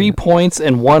averaged 3 points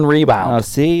and 1 rebound. Oh,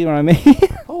 see, you know what I mean?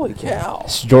 Holy cow.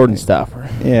 It's Jordan Stopper.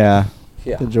 Yeah,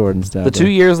 Yeah. the Jordan stuff. The 2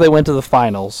 years they went to the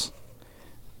finals,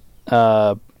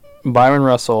 Byron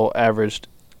Russell averaged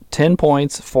 10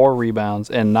 points, 4 rebounds,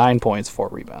 and 9 points, 4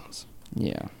 rebounds.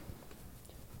 Yeah.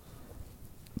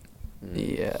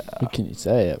 Yeah. What can you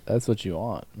say? That's what you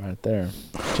want right there.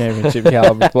 Championship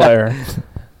caliber player.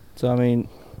 So,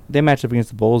 they match up against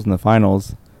the Bulls in the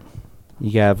finals.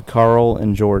 You have Carl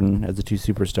and Jordan as the 2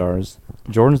 superstars.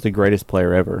 Jordan's the greatest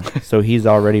player ever. So he's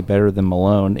already better than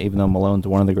Malone, even though Malone's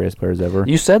one of the greatest players ever.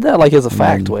 You said that like it's a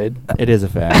fact, Wade. It is a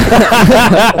fact.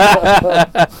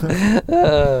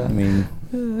 I mean,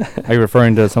 are you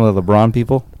referring to some of the LeBron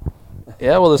people?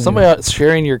 Yeah, well, there's somebody else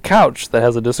sharing your couch that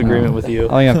has a disagreement with you.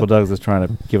 I think Uncle Doug's is trying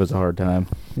to give us a hard time.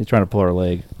 He's trying to pull our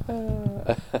leg.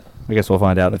 I guess we'll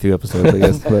find out in a few episodes, I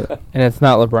guess. But And it's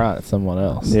not LeBron, it's someone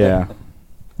else. yeah.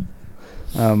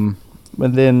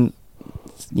 But then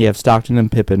you have Stockton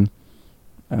and Pippen.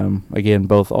 Again,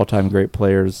 both all-time great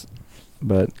players.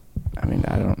 But, I mean,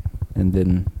 I don't... And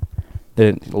then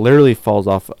it literally falls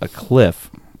off a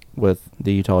cliff with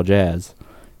the Utah Jazz.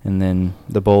 And then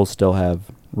the Bulls still have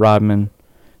Rodman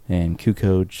and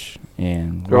Kukoc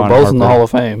and They're Ron both Harper. in the Hall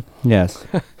of Fame. Yes.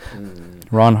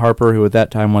 Ron Harper, who at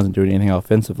that time wasn't doing anything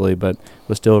offensively, but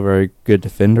was still a very good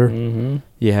defender. Mm-hmm.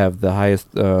 You have the highest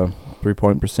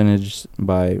three-point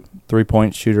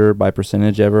shooter by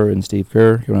percentage ever in Steve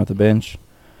Kerr going off the bench.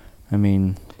 I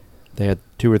mean, they had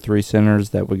 2 or 3 centers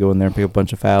that would go in there and pick up a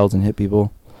bunch of fouls and hit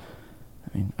people.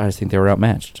 I mean, I just think they were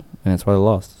outmatched, and that's why they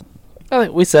lost. I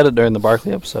think we said it during the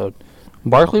Barkley episode.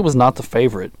 Barkley was not the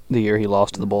favorite the year he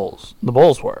lost to the Bulls. The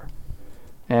Bulls were.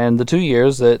 And the 2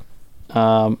 years that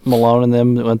Malone and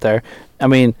them went there, I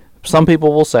mean, some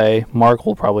people will say, Mark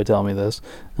will probably tell me this,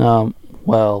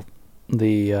 well,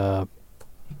 the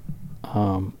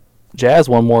Jazz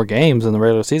won more games in the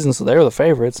regular season, so they were the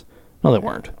favorites. No, they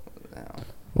weren't.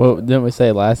 Well, didn't we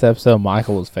say last episode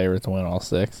Michael was favorite to win all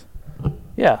 6?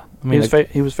 Yeah, I mean,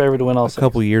 he was favored to win all A 6.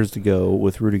 couple years ago,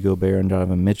 with Rudy Gobert and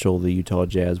Donovan Mitchell, the Utah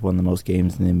Jazz won the most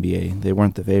games in the NBA. They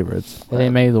weren't the favorites. They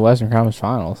didn't make the Western Conference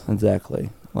Finals. Exactly.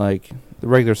 Like, the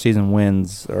regular season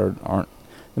wins aren't...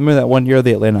 Remember that one year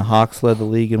the Atlanta Hawks led the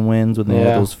league in wins when they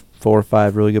Yeah. had those 4 or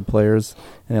 5 really good players,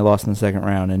 and they lost in the second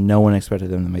round, and no one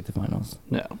expected them to make the finals.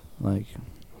 No. Like,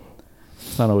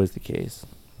 it's not always the case.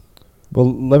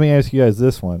 Well, let me ask you guys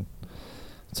this one.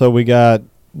 So we got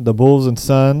the Bulls and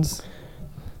Suns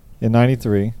in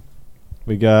 '93.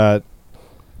 We got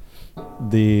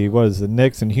the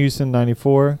Knicks in Houston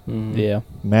 '94. Mhm. Yeah.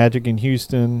 Magic in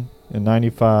Houston in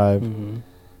 '95, Mhm.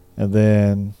 and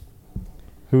then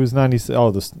who was '96?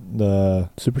 Oh, the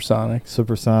Supersonics.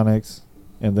 Supersonics,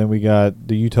 and then we got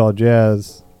the Utah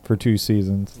Jazz for 2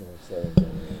 seasons.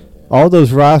 All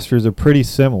those rosters are pretty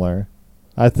similar,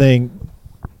 I think.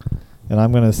 And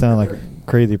I'm going to sound like a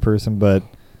crazy person, but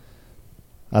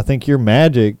I think your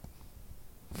Magic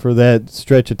for that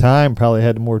stretch of time probably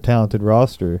had a more talented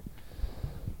roster.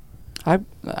 I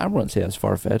wouldn't say that's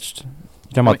far-fetched.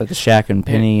 You're talking about the Shaq and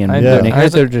Penny and I Yeah. Nick I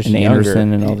think they're just and younger.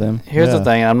 Anderson and all them. Here's Yeah. the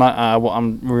thing.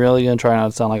 I'm really gonna try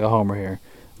not to sound like a homer here,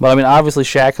 but I mean, obviously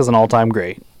Shaq is an all-time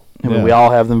great. I mean, Yeah. we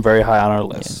all have them very high on our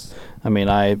list. Yes. I mean,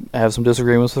 I have some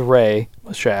disagreements with Ray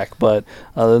with Shaq, but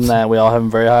other than that, we all have him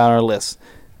very high on our list.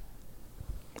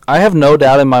 I have no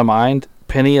doubt in my mind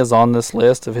Penny is on this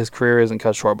list if his career isn't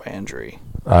cut short by injury.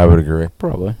 I would agree.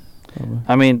 Probably.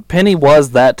 I mean, Penny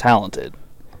was that talented.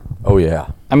 Oh yeah.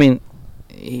 I mean,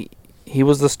 he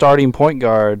was the starting point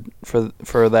guard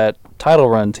for that title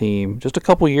run team just a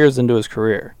couple years into his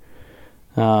career,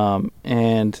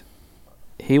 and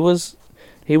he was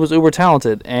uber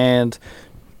talented. And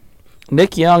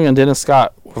Nick Young and Dennis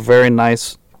Scott were very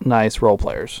nice role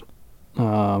players,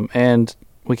 and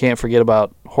we can't forget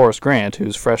about Horace Grant,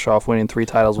 who's fresh off winning 3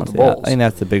 titles with the Yeah, Bulls. I think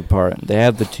that's the big part. They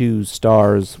have the 2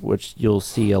 stars, which you'll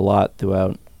see a lot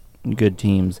throughout good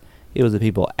teams. It was the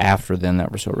people after them that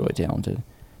were so really talented.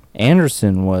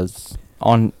 Anderson was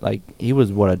he was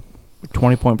a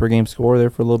 20-point per game scorer there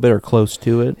for a little bit, or close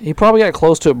to it. He probably got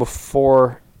close to it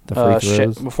before The free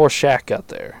throws, before Shaq got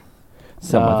there.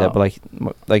 something like that.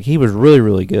 But like he was really,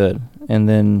 really good. And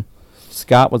then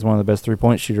Scott was one of the best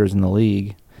 3-point shooters in the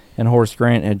league. And Horace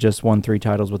Grant had just won 3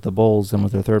 titles with the Bulls and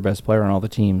was their 3rd best player on all the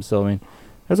teams. So, I mean,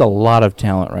 there's a lot of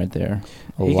talent right there.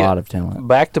 A lot of talent.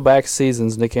 Back-to-back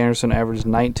seasons, Nick Anderson averaged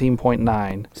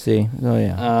 19.9. See? Oh,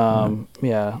 yeah.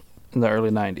 Yeah, in the early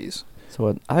 90s.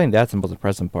 So I think that's the most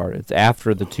impressive part. It's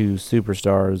after the 2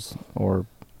 superstars,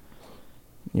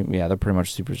 they're pretty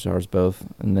much superstars both.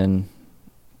 And then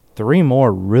 3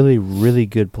 more really, really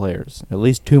good players. At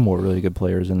least 2 more really good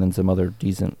players, and then some other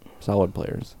decent, solid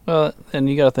players. Well, and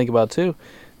you got to think about, too,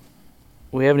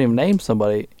 we haven't even named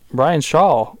somebody. Brian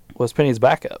Shaw was Penny's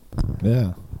backup.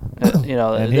 Yeah. They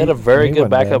had a very he good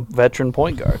wasn't bad. backup veteran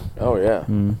point guard. Oh yeah.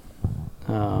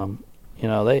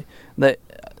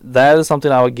 That is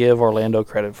something I would give Orlando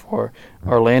credit for.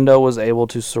 Orlando was able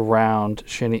to surround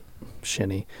Shaq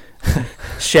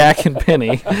and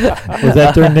Penny. Was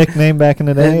that their nickname back in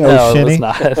the day? No, Oh, it Shinny? was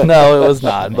not. No, it was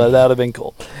not. But that would have been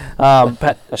cool.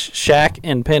 Shaq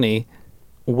and Penny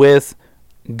with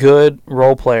good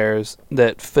role players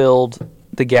that filled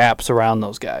the gaps around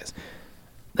those guys.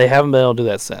 They haven't been able to do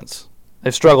that since.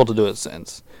 They've struggled to do it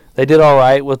since. They did all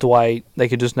right with Dwight. They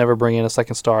could just never bring in a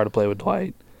second star to play with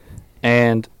Dwight.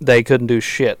 And they couldn't do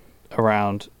shit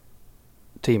around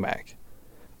T-Mac.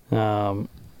 And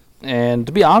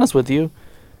to be honest with you,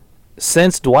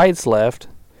 since Dwight's left,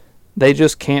 they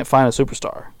just can't find a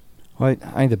superstar. Well, I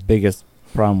think the biggest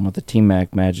problem with the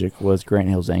T-Mac Magic was Grant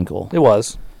Hill's ankle. It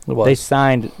was. They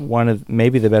signed one of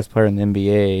maybe the best player in the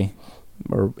NBA,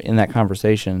 or in that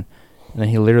conversation, and then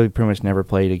he literally pretty much never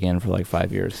played again for like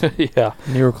 5 years. Yeah.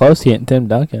 And you were close to getting Tim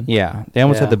Duncan. Yeah, they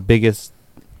almost Yeah. had the biggest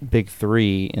big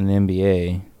three in the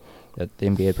NBA that the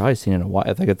NBA had probably seen in a while.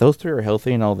 Like if those three are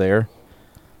healthy and all there,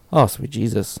 oh sweet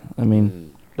Jesus! I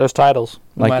mean, There's titles.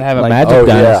 We might have a like- Magic oh,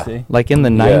 yeah. dynasty. like in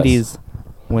the Yes. 90s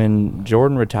when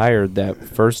Jordan retired that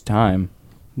first time,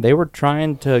 they were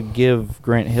trying to give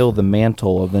Grant Hill the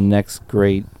mantle of the next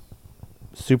great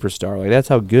superstar. Like that's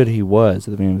how good he was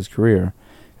at the beginning of his career.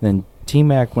 And then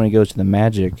T-Mac, when he goes to the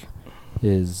Magic,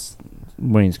 is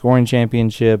winning scoring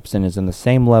championships and is in the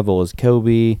same level as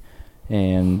Kobe.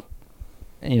 And,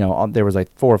 you know, there was like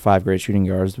 4 or 5 great shooting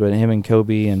guards, but him and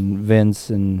Kobe and Vince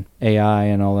and AI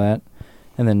and all that.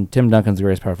 And then Tim Duncan's the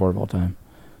greatest power forward of all time.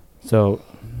 So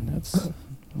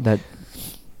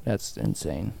that's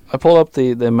insane. I pulled up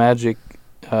the Magic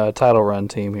title run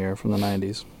team here from the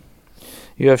 90s.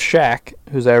 You have Shaq,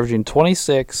 who's averaging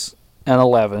 26 and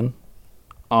 11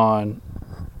 on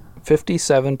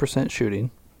 57%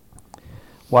 shooting,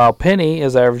 while Penny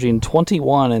is averaging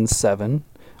 21 and 7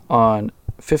 on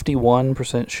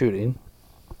 51% shooting.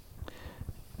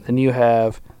 Then you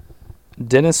have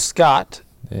Dennis Scott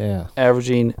Yeah.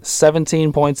 averaging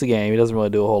 17 points a game. He doesn't really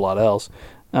do a whole lot else.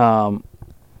 And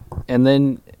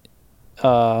then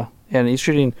and he's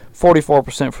shooting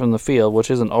 44% from the field,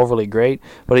 which isn't overly great,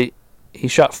 but he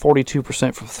shot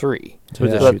 42% from 3. So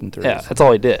he's Yeah. just shooting threes. Yeah, that's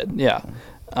all he did. Yeah.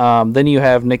 Then you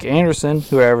have Nick Anderson,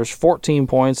 who averaged 14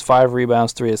 points, 5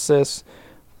 rebounds, 3 assists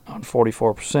on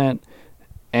 44%.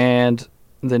 And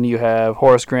then you have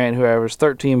Horace Grant, who averaged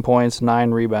 13 points,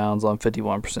 9 rebounds on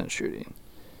 51% shooting.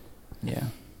 Yeah.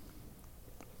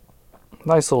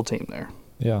 Nice little team there.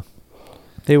 Yeah.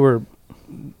 They were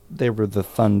the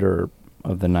Thunder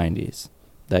of the 90s.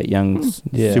 That young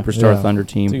Yeah. superstar Yeah. Thunder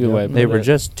team. That's a good way to They put were it.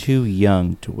 just too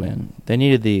young to win. They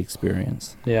needed the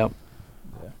experience. Yeah.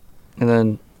 And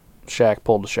then Shaq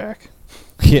pulled the Shaq.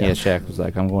 Yeah, Shaq was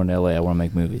like, I'm going to LA. I want to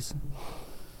make movies.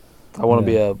 I want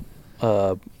to Yeah.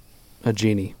 be a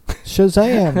genie.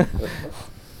 Shazam.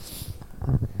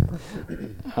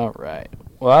 All right.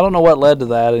 Well, I don't know what led to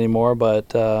that anymore,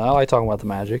 but I like talking about the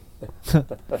Magic.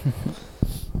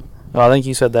 I think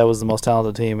you said that was the most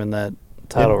talented team in that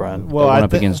title run. Well, They went I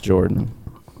up thi- against Jordan.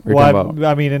 We're Well, talking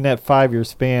about I mean, in that 5-year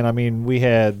span, I mean, we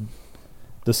had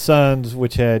the Suns,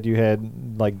 which you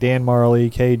had like Dan Marley,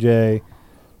 KJ,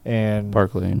 and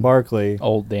Barkley. Barkley,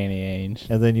 Old Danny Ainge.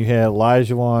 and then you had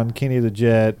Olajuwon, Kenny the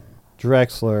Jet,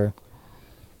 Drexler.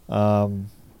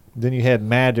 Then you had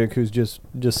Magic, who's just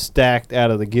stacked out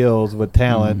of the gills with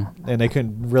talent, and they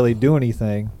couldn't really do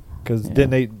anything because Yeah.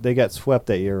 then they got swept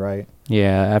that year, right?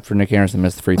 Yeah, after Nick Anderson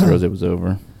missed the free throws, it was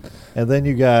over. And then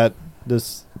you got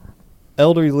this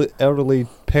elderly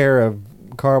pair of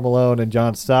Karl Malone and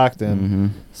John Stockton, Mm-hmm.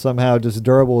 somehow just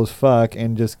durable as fuck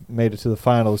and just made it to the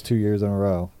finals 2 years in a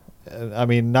row. I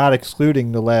mean, not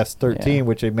excluding the last 13, Yeah.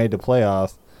 which they made the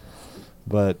playoffs,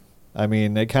 but I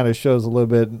mean, it kind of shows a little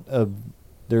bit of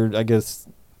their, I guess,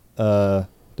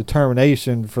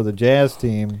 determination for the Jazz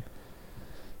team.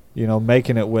 You know,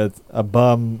 making it with a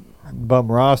bum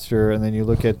roster, and then you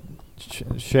look at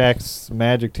Shaq's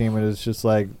Magic team, and it's just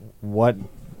like, what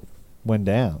went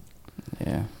down?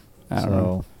 Yeah. I don't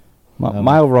know. So,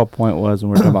 My overall point was, when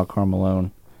we were talking about Karl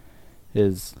Malone,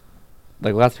 is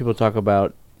like lots of people talk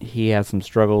about he has some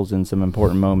struggles in some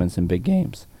important moments in big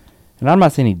games. And I'm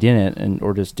not saying he didn't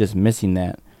or just dismissing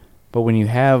that. But when you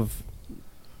have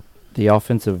the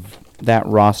offensive, that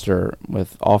roster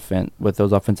with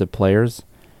those offensive players,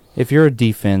 if you're a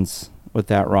defense with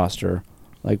that roster,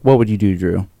 like what would you do,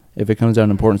 Drew, if it comes down to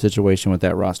an important situation with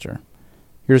that roster?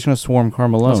 You're just going to swarm Karl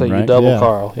Malone, So you right? double Yeah.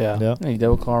 Carl, yeah. yeah. Hey,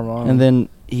 double Carmelo. And then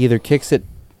he either kicks it.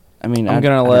 I mean, I'm I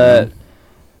gonna don't let know.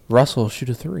 Russell shoot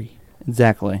a 3.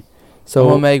 Exactly. So I'm So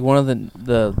gonna make one of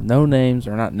the no names,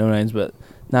 or not no names, but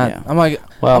not. Yeah. I'm like,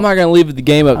 Well, I'm not gonna leave the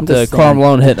game up I'm to just Karl saying,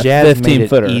 Malone hitting a Jazz made 15 it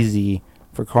footer. easy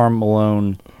for Karl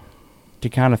Malone to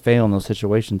kind of fail in those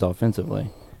situations offensively.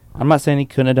 I'm not saying he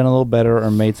couldn't have done a little better or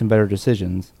made some better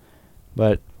decisions,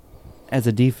 but as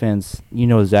a defense, you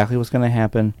know exactly what's going to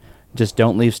happen. Just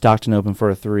don't leave Stockton open for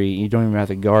a 3. You don't even have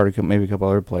to guard maybe a couple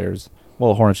other players.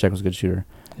 Well, Hornacek was a good shooter.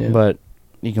 Yeah. But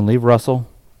you can leave Russell.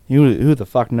 Who the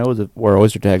fuck knows where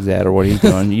Oyster Tag's at or what he's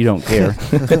doing? You don't care.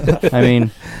 I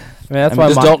mean, that's I why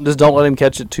mean, just don't let him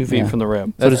catch it 2 feet Yeah. from the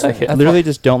rim. so just that's literally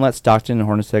just don't let Stockton and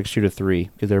Hornacek shoot a three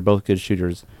because they're both good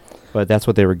shooters. But that's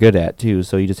what they were good at too.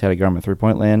 So you just had to guard them at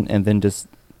 3-point land and then just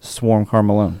swarm Karl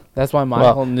Malone. That's why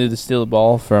Michael knew to steal the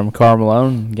ball from Karl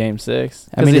Malone in Game 6.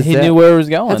 I mean, Because he is that- knew where it was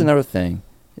going. That's another thing.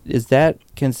 Is that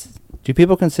do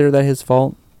people consider that his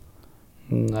fault?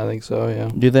 I think so. Yeah.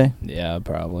 Do they? Yeah,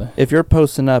 probably. If you're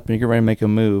posting up and you're getting ready to make a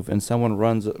move and someone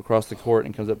runs across the court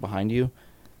and comes up behind you,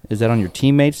 is that on your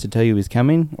teammates to tell you he's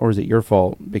coming, or is it your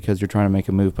fault because you're trying to make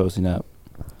a move posting up?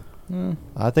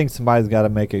 I think somebody's got to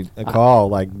make a call,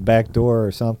 like backdoor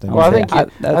or something. Well, I Okay,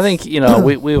 think I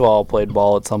think we've all played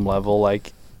ball at some level.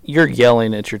 Like you're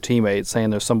yelling at your teammates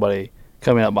saying there's somebody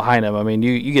coming up behind him. I mean,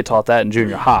 you get taught that in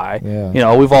junior high.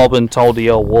 Yeah. We've all been told to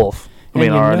yell wolf. I And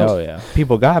mean, you all right. know- Oh, yeah.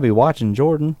 People gotta be watching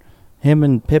Jordan. Him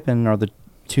and Pippen are the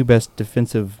two best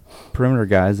defensive perimeter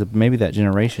guys of maybe that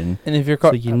generation. And if you're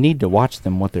So you need to watch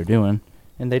them what they're doing,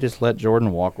 and they just let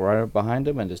Jordan walk right up behind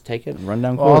him and just take it and run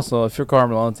down court. also, if you're Karl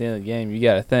Malone at the end of the game, you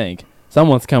got to think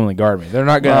someone's coming to guard me. They're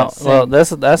not going to. Well,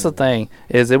 that's the thing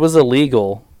is it was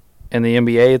illegal in the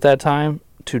NBA at that time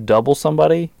to double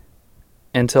somebody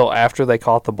until after they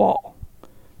caught the ball.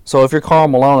 So if you're Karl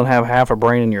Malone and have half a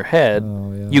brain in your head,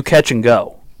 Oh, yeah. you catch and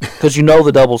go because you know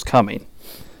the double's coming.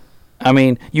 I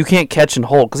mean, you can't catch and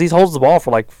hold because he holds the ball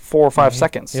for like 4 or 5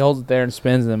 seconds. He holds it there and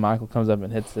spins, and then Michael comes up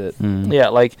and hits it. Yeah,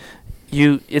 like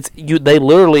they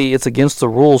literally it's against the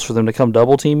rules for them to come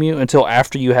double team you until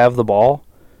after you have the ball.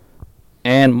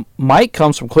 And Mike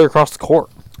comes from clear across the court.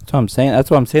 That's what I'm saying.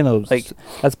 That's what I'm saying. Though, Like-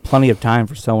 that's plenty of time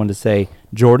for someone to say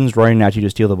Jordan's running at you to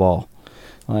steal the ball.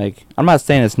 Like, I'm not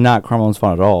saying it's not Karl Malone's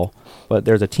fault at all, but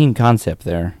there's a team concept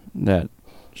there that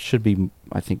should be,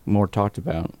 I think, more talked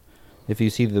about. If you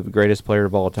see the greatest player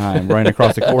of all time running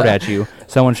across the court at you,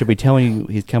 someone should be telling you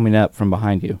he's coming up from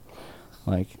behind you.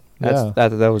 Like, Yeah.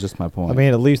 that was just my point. I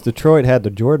mean, at least Detroit had the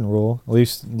Jordan rule. At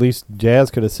least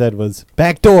Jazz could have said was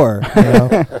backdoor,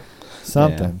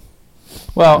 something.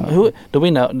 Well, who do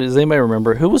we know? Does anybody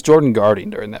remember who was Jordan guarding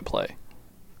during that play?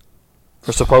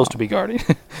 Or supposed to be guarding?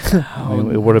 I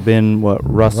mean, it would have been what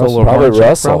Russell or Probably Hornacek,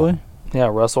 Russell. probably. Yeah,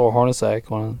 Russell or Hornacek,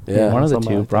 one One of the somebody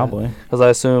two, like that. probably. Because I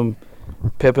assume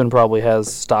Pippen probably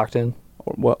has Stockton.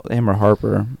 Or, well, him or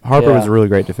Harper. Harper was Yeah. a really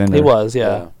great defender. He was,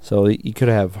 yeah. So you could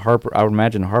have Harper. I would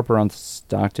imagine Harper on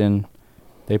Stockton.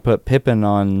 They put Pippen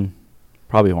on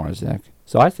probably Hornacek.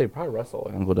 So I'd say probably Russell,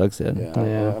 like Uncle Doug said.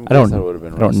 Yeah. I'm I don't guessing know. it would have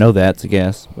been I don't know that. It's a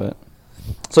guess, but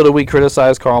So do we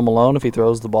criticize Karl Malone if he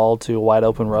throws the ball to a wide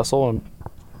open Russell? And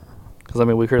because I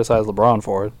mean, we criticize LeBron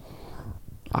for it.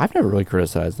 I've never really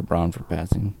criticized LeBron for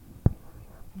passing.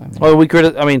 I mean, Well,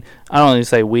 I mean, I don't even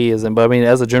say we as in, but I mean,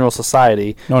 as a general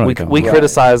society, No, we don't. we Right.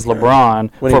 criticize LeBron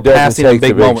When he for doesn't passing in take the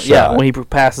big big moments. Yeah, shot. when he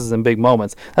passes in big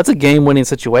moments, that's a game-winning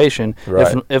situation.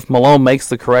 Right. If Malone makes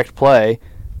the correct play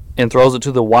and throws it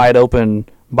to the wide open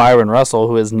Byron Russell,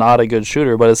 who is not a good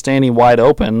shooter but is standing wide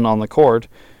open on the court,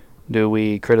 do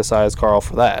we criticize Karl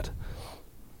for that?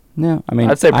 no, I mean,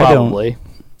 I'd say I don't- probably.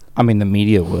 I mean, the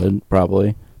media would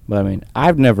probably, but I mean,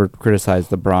 I've never criticized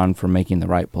LeBron for making the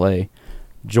right play.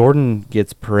 Jordan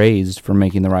gets praised for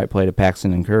making the right play to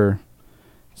Paxton and Kerr,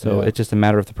 so Yeah. it's just a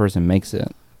matter if the person makes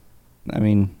it. I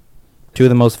mean, two of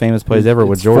the most famous plays ever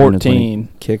with It's Jordan is when he 14.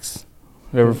 kicks.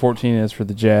 Whoever 14 is for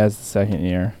the Jazz the second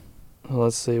year. Well,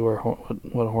 let's see what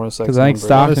Hornacek's 'Cause I think number is.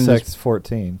 Stockton Hornacek's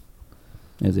 14.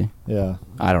 Is he? Yeah,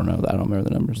 I don't know. I don't remember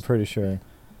the I'm numbers. pretty sure.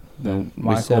 We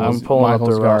Michael's, said- I'm pulling up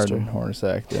Michael's the guarding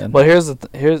roster. Hornacek then. But here's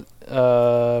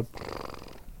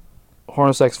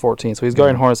Hornacek's 14, so he's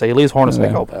guarding Hornacek. He leaves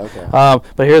Hornacek Yeah. open. Okay.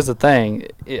 But here's the thing: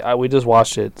 we just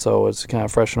watched it, so it's kind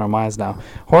of fresh in our minds now.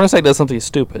 Hornacek does something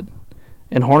stupid,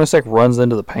 and Hornacek runs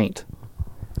into the paint.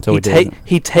 So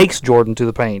He takes Jordan to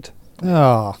the paint,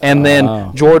 Oh, and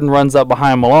then Jordan runs up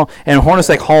behind Malone, and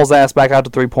Hornacek hauls ass back out to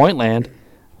 3-point land.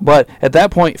 But at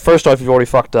that point, first off, you've already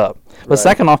fucked up. But Right.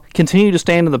 second off, continue to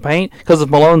stand in the paint because if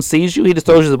Malone sees you, he just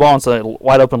throws you the ball and it's a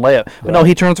wide open layup. But no, Right.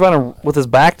 he turns around and, with his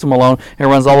back to Malone and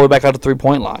runs all the way back out to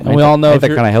 3-point line. And we all know if that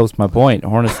you're- kind of helps my point.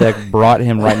 Hornacek brought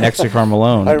him right next to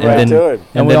Carmelo, Right and to it.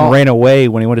 then we all- ran away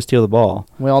when he went to steal the ball.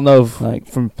 We all know Like-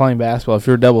 from playing basketball, if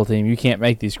you're a double team, you can't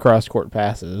make these cross-court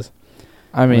passes.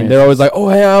 I mean, Right. they're always like, oh,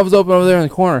 hey, I was open over there in the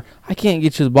corner. I can't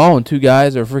get you the ball when two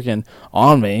guys are freaking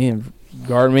on me and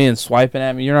guarding me and swiping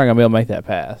at me. You're not going to be able to make that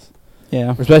pass,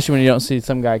 Yeah, especially when you don't see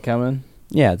some guy coming.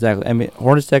 yeah, exactly. I mean,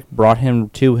 Hornacek brought him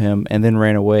to him and then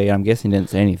ran away. I'm guessing he didn't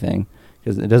say anything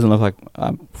because it doesn't look like,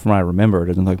 from what I remember, it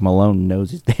doesn't look like Malone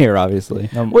knows he's there. Obviously,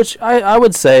 Which I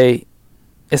would say,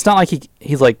 it's not like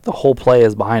he's like the whole play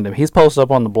is behind him. He's posted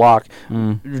up on the block.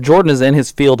 Jordan is in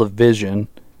his field of vision,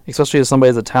 especially as somebody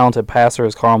as a talented passer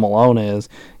as Karl Malone is.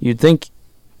 You'd think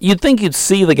you'd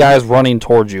see the guys running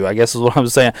towards you, I guess is what I'm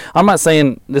saying. I'm not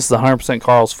saying this is 100%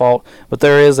 Karl's fault, but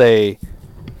there is a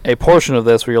portion of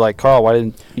this where you're like, Karl, why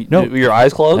didn't you, were your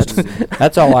eyes closed?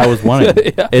 That's all I was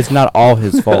wanting. Yeah. It's not all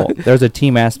his fault. There's a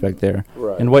team aspect there.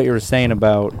 Right. And what you were saying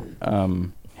about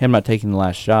him not taking the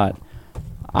last shot,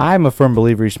 I'm a firm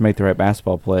believer you should make the right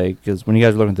basketball play, because when you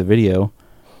guys are looking at the video,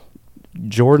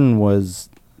 Jordan was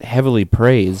heavily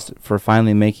praised for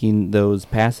finally making those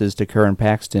passes to Kerr and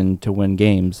Paxton to win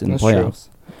games in That's the playoffs.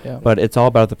 Yeah. But it's all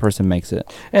about the person makes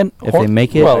it. And If they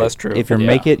make it, well, that's true. If you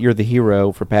make it, you're the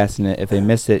hero for passing it. If they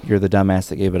miss it, you're the dumbass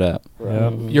that gave it up.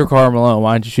 You're Karl Malone.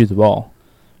 Why didn't you shoot the ball?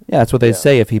 Yeah, that's what they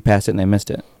say if he passed it and they missed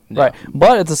it. Right,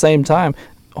 but at the same time,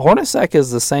 Hornacek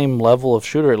is the same level of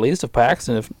shooter, at least of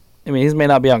Paxton. He may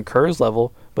not be on Kerr's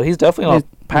level, but he's definitely on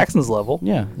Paxton's level.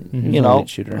 Yeah, You he's an know, elite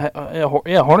shooter.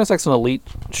 Hornacek's an elite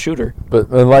shooter. But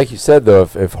like you said, though,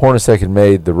 if Hornacek had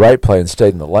made the right play and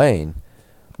stayed in the lane,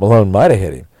 Malone might have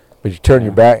hit him. But you turn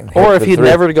your back and hit Or if the he'd three.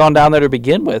 never gone down there to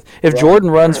begin with. If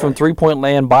Jordan runs from three-point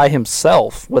land by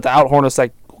himself without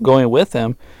Hornacek going with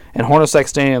him, and Hornacek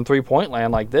standing in three-point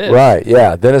land like this, Right,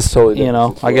 yeah, then it's totally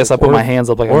different. I guess I put my hands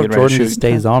up like I'm Or if getting ready Jordan to just shoot.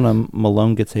 stays on him,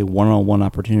 Malone gets a one-on-one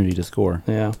opportunity to score,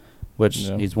 Yeah. which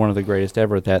Yeah. he's one of the greatest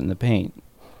ever at that in the paint.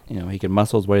 He could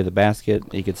muscle his way to the basket.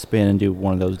 He could spin and do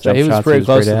one of those So jump he was shots. pretty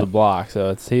close great to at. the block,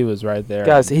 so he was right there.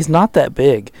 Guys, he's not that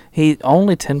big. He's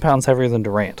only 10 pounds heavier than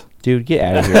Durant. Dude, get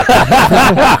out of here.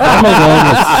 Karl Malone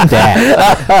is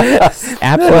stacked.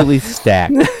 Absolutely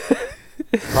stacked.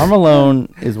 Karl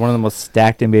Malone is one of the most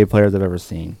stacked NBA players I've ever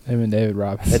seen. Him and David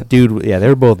Robinson. That dude, yeah, they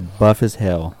were both buff as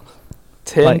hell.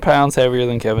 10 Like- pounds heavier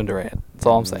than Kevin Durant. That's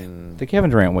all I'm saying. The Kevin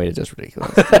Durant weight is just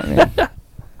ridiculous. I mean,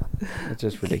 it's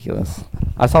just ridiculous.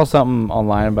 I saw something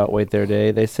online about weight the other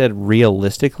day. They said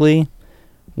realistically,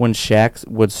 when Shaq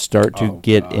would start to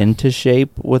get into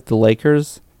shape with the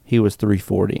Lakers, he was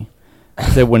 340.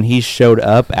 Said when he showed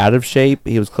up out of shape,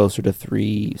 he was closer to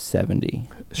 370.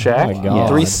 Shaq? my God.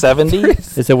 370? They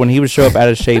said when he would show up out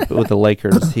of shape with the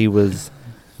Lakers, he was,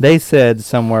 they said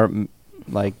somewhere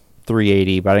like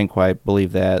 380, but I didn't quite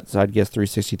believe that. So I'd guess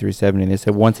 360, 370. And they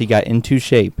said once he got into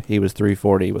shape, he was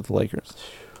 340 with the Lakers.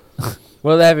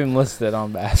 Well, they have him listed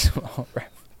on basketball.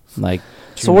 Like,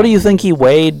 So what do you think he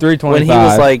weighed when he 325.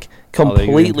 was like oh, they give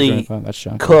him completely 325. That's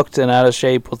shocking. cooked and out of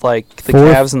shape with like the Four-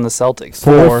 Cavs and the Celtics?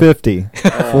 450.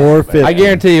 450. I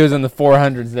guarantee he was in the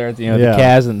 400s there at the Yeah. the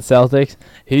Cavs and the Celtics.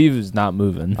 He was not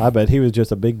moving. I bet he was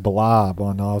just a big blob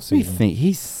on the What do you offseason. think?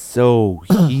 He's so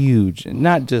huge.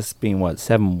 Not just being, what,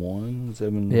 7'1"?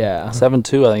 7, Yeah.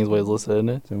 7'2", I think is what he's listed, isn't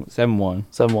it? 7'1".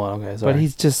 7'1", okay, sorry. But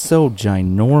he's just so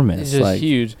ginormous. He's just like,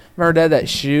 huge. Remember that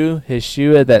shoe? His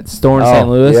shoe at that store in Oh, St.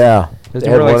 Louis? Yeah. Doesn't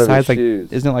They it had like one of his size like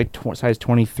shoes. isn't it like size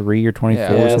 23 or 24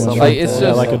 Yeah, or yeah, something? something like like it's that.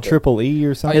 just like a triple E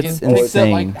or something. It's it takes up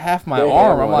like insane. half my They had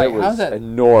arm. one. I'm like, It was how's that?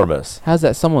 enormous. How's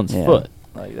that someone's Yeah. foot?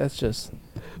 Like that's just.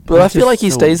 But I He's feel just like he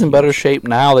so stays in better huge. shape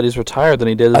now that he's retired than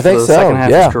he did I for think the so, second half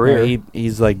of yeah. his career.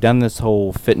 He's like done this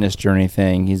whole fitness journey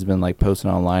thing. He's been like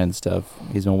posting online and stuff.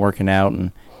 He's been working out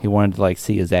and he wanted to like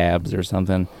see his abs or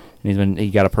something. And he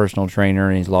got a personal trainer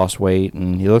and he's lost weight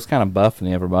and he looks kind of buff in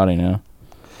the upper body now.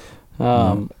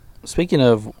 Speaking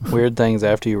of weird things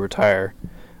after you retire,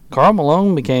 Karl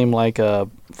Malone became like a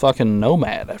fucking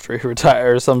nomad after he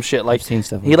retired or some shit. Like I've seen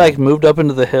stuff. he like moved up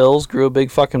into the hills, grew a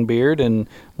big fucking beard, and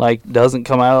like doesn't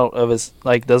come out of his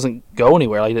doesn't go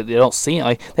anywhere. Like they don't see him.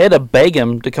 Like they had to beg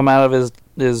him to come out of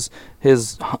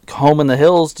his home in the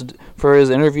hills for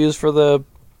his interviews for the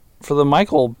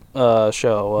Michael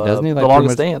show. doesn't he like The pretty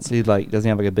Longest much- Dance? He like doesn't he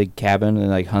have like a big cabin and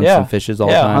like hunts Yeah. and fishes all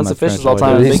the Yeah, time. hunts and That's fishes pretty all the much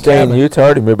time. what Did he he big does. stay in cabin. Utah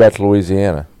or did he move back to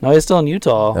Louisiana? No, he's still in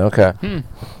Utah. Okay.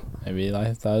 Maybe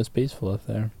I thought it was peaceful up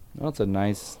there. Well, it's a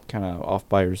nice kind of off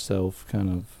by yourself kind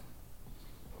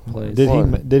of place.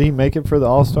 Did he make it for the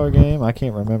All-Star game? I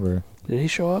can't remember. Did he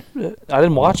show up? I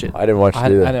didn't watch it. I didn't watch it I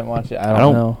either. didn't watch it. I don't-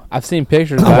 don't know. I've seen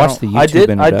pictures. I watched the YouTube I did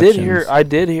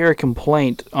introductions. hear a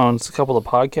complaint on a couple of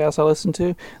podcasts I listened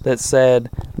to that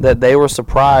said that they were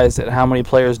surprised at how many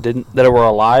players that were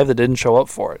alive that didn't show up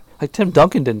for it. Like Tim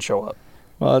Duncan didn't show up.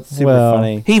 Well, it's super Well-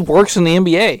 funny. He works in the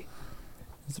NBA.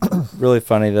 Really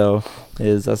funny though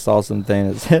is I saw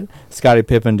something that said Scottie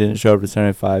Pippen didn't show up to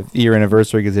 75-year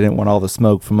anniversary because he didn't want all the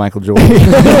smoke from Michael Jordan.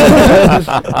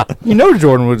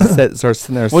 Jordan would start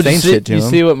sitting there Well, saying shit to you him.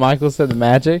 see what Michael said to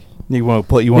Magic? You want to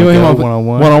play? You want to He go went one on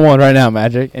one? One on one right now,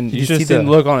 Magic. And Did you you just see see the the-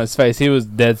 look on his face. He was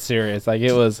dead serious. Like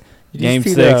it was Game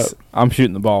see 6, I'm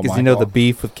shooting the ball. Because you know the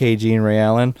beef with KG and Ray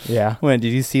Allen. Yeah. When did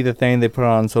you see the thing they put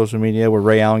on social media where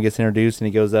Ray Allen gets introduced and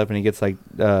he goes up and he gets like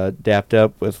dapped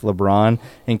up with LeBron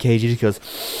and KG just goes,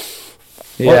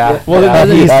 Yeah. Well, then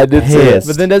doesn't he, I did see it.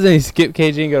 but then doesn't he skip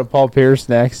KG and go to Paul Pierce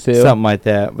next too? something like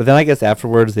that. But then I guess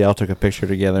afterwards they all took a picture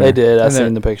together. They did. I And then-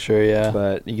 seen the picture. Yeah.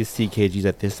 But you can see KG's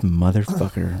like, this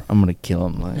motherfucker, I'm gonna kill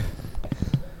him. Like,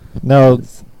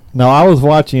 No, I was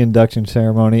watching induction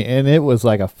ceremony, and it was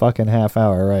like a fucking half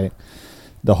hour, right?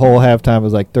 The whole halftime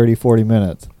was like 30, 40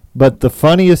 minutes. But the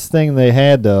funniest thing they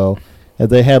had, though, is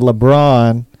they had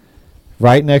LeBron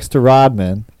right next to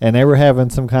Rodman, and they were having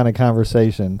some kind of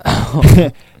conversation.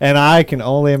 And I can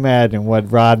only imagine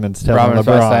what Rodman's telling Robin's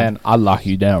probably LeBron. saying, "I'll lock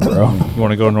you down, bro." you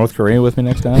want to go to North Korea with me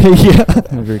next time? Yeah.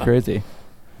 That would be crazy.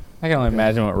 I can only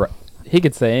imagine what he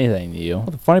could say anything to you. Well,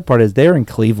 the funny part is they're in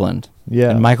Cleveland,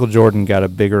 Yeah. and Michael Jordan got a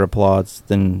bigger applause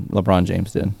than LeBron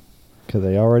James did. Because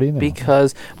they already know.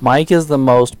 Because Mike is the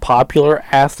most popular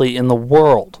athlete in the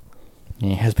world.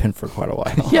 He has been for quite a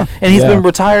while. Yeah, and he's Yeah. been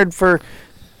retired for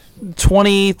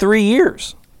 23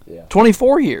 years.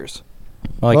 24 years.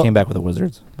 Well, he Well- came back with the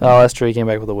Wizards. Oh, that's true. He came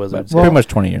back with the Wizards. Pretty much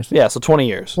 20 years. Yeah, so 20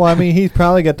 years. Well, I mean, he's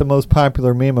probably got the most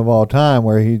popular meme of all time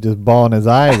where he's just bawling his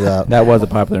eyes out. That was a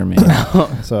popular meme.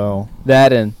 So,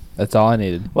 That and that's all I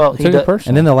needed. Well, I he took do- it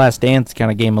personal. And then the Last Dance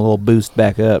kind of gave him a little boost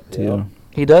back up, too.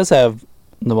 He does have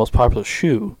the most popular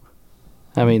shoe.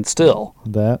 I mean, still.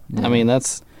 that. I mean,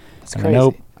 that's And crazy.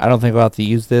 nope, I don't think we'll have to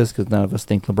use this because none of us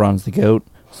think LeBron's the GOAT,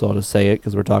 so I'll just say it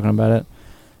because we're talking about it.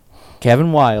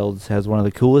 Kevin Wildes has one of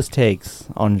the coolest takes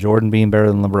on Jordan being better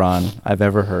than LeBron I've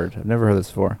ever heard. I've never heard this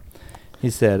before.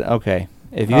 He said, okay,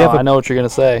 if you have I know what you're going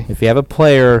to say. if you have a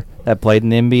player that played in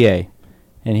the NBA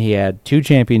and he had 2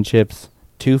 championships,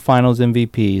 2 finals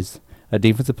MVPs, a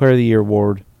Defensive Player of the Year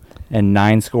award, and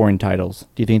 9 scoring titles,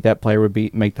 do you think that player would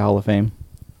make the Hall of Fame?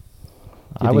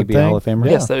 Do you think he'd be a Hall of Famer?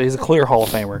 Yeah. Yes, that he's a clear Hall of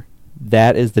Famer.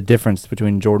 That is the difference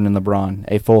between Jordan and LeBron,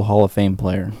 a full Hall of Fame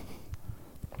player.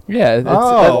 yeah, it's,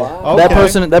 That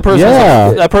person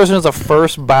Yeah. that person is a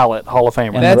first ballot Hall of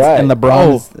Famer. And, That's- Right. and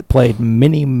LeBron has played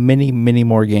many, many, many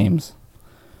more games.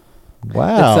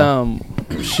 Wow.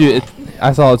 it's shoot.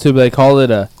 I saw it too, but they called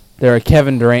it they're a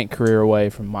Kevin Durant career away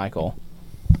from Michael.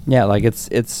 Yeah, like it's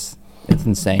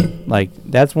insane. Like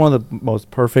that's one of the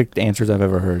most perfect answers I've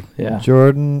ever heard. yeah.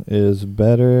 Jordan is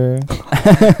better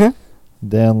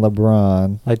than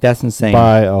LeBron Like that's insane.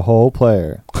 by a whole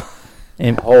player.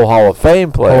 And Whole Hall of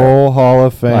Fame player. Whole Hall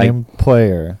of Fame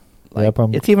player. like, Yep,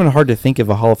 I'm- it's even hard to think of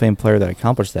a Hall of Fame player that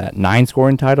accomplished that. 9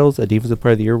 scoring titles, a Defensive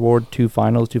Player of the Year award, 2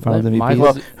 finals Like MVPs. Michael-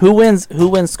 Well, who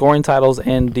wins scoring titles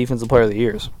and defensive player of the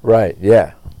years? Right,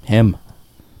 yeah. Him.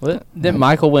 Didn't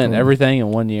Michael win everything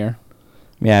in 1 year?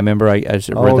 Yeah, I remember I just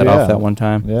read Oh, that yeah. off that one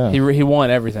time. Yeah. He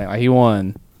won everything. Like he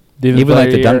won. Defensive Even Player like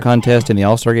of the the dunk Year. contest and the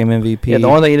All-Star Game MVP. Yeah, the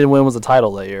only thing he didn't win was the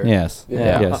title that year. Yes.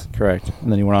 Yeah. Yes, correct.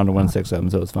 And then he went on to win 6 of them,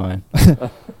 so it was fine.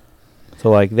 So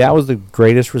like that was the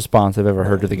greatest response I've ever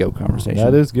heard to the GOAT conversation.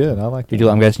 That is good. I like Did that. you?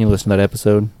 I'm guessing you listened to that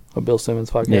episode. A Bill Simmons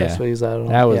podcast. Yeah. So he's out.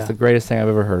 That was yeah. the greatest thing I've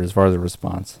ever heard as far as the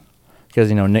response. Because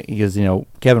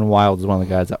Kevin Wilde is one of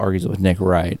the guys that argues with Nick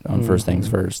Wright on First Things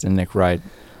First, and Nick Wright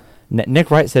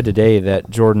said today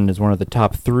that Jordan is one of the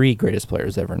top 3 greatest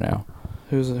players ever now.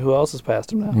 Who else has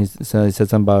passed him now? He said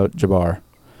something about Jabbar.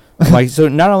 I'm like, so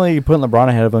not only are you putting LeBron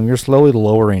ahead of him, you're slowly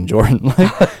lowering Jordan.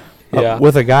 Like, Yeah.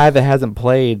 with a guy that hasn't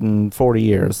played in 40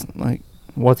 years. Like,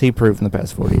 what's he proved in the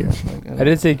past 40 years? Like, I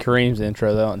did see Kareem's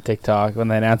intro though on TikTok when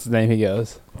they announced his name. He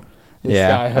goes,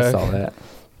 Yeah, I Skyhook. saw that.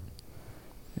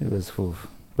 It was, oof.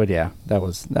 But yeah, that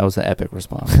was an epic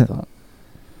response. I thought.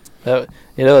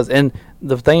 It was, and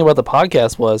the thing about the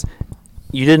podcast was,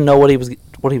 you didn't know what he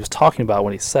was talking about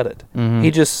when he said it. Mhm.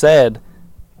 He just said,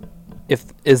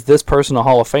 "Is this person a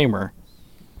Hall of Famer?"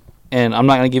 And I'm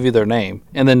not going to give you their name,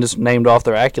 and then just named off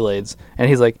their accolades. And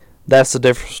he's like, "That's the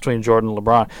difference between Jordan and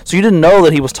LeBron." So you didn't know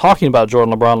that he was talking about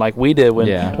Jordan and LeBron like we did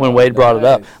when Wade brought it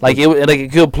up. Like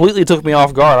it completely took me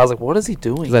off guard. I was like, "What is he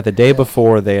doing?" Because like the day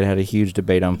before, they had a huge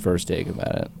debate on First Take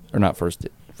about it, or not First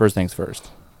Things First.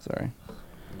 Sorry.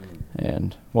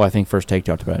 And well, I think First Take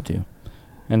talked about it too.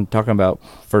 And talking about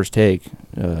First Take,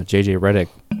 JJ Redick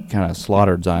kind of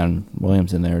slaughtered Zion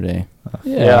Williamson there today.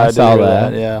 Yeah, I saw did hear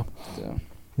that. Yeah. So.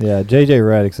 Yeah, J.J.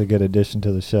 Redick's a good addition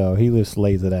to the show. He just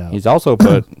lays it out. He's also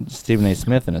put Stephen A.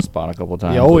 Smith in a spot a couple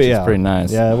times, Yeah, oh, which yeah. is pretty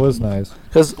nice. Yeah, it was nice.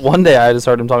 Because one day I just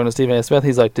heard him talking to Stephen A. Smith.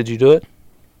 He's like, "Did you do it?"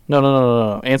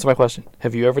 No. Answer my question.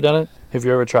 Have you ever done it? Have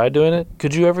you ever tried doing it?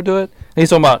 Could you ever do it? And he's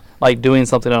talking about like doing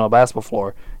something on a basketball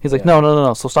floor. He's like,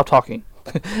 no. So stop talking.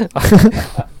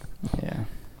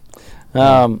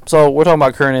 Yeah. So we're talking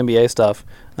about current NBA stuff.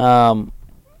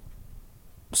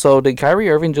 So did Kyrie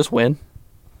Irving just win?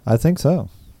 I think so.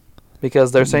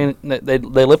 Because they're saying that they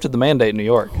lifted the mandate in New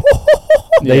York.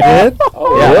 They did?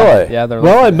 Oh, Yeah. really? Yeah, they're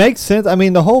Well, it makes sense. I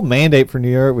mean, the whole mandate for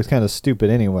New York was kind of stupid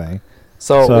anyway.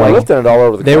 So, So- They're like, lifting it all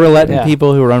over the They were country. letting Yeah.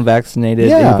 people who were unvaccinated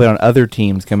Yeah. who played on other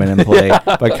teams come in and play,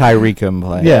 but Kyrie couldn't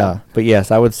play. Yeah. But yes,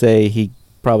 I would say he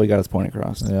probably got his point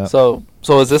across. Yeah. so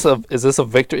is this a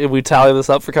victory? If we tally this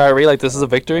up for Kyrie, like this is a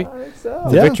victory? I think so.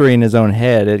 The Yeah. victory in his own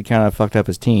head, it kind of fucked up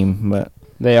his team, but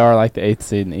They are like the 8th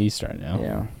seed in the East right now.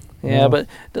 yeah. Yeah, but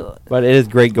But it is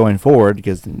great going forward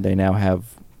because they now have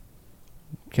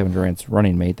Kevin Durant's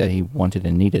running mate that he wanted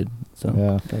and needed. So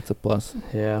Yeah. that's a plus.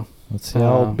 yeah. Let's see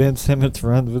how Um, Ben Simmons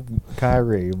runs with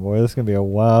Kyrie. Boy, this is going to be a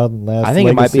wild last I think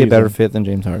leg it might of be a better season. fit than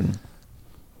James Harden.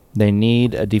 They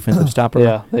need a defensive stopper.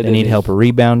 Yeah, they they do need need- help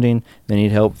rebounding. They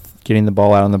need help getting the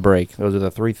ball out on the break. Those are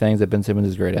the three things that Ben Simmons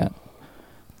is great at.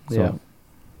 So Yeah.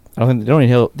 I don't think they don't need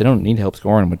help. They don't need help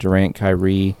scoring with Durant,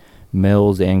 Kyrie,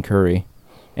 Mills, and Curry,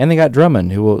 and they got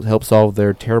Drummond, who will help solve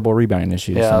their terrible rebounding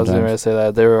issues. Yeah, I was going to sometimes. say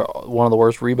that they're one of the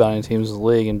worst rebounding teams in the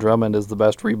league, and Drummond is the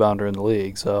best rebounder in the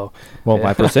league. So, Well, yeah.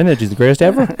 by percentage, he's the greatest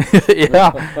ever.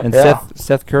 yeah, And Yeah.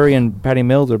 Seth Curry and Patty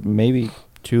Mills are maybe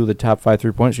two of the top 5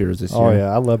 3-point shooters this year. Oh,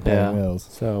 yeah. I love Patty Yeah. Mills.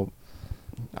 So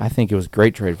I think it was a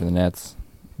great trade for the Nets.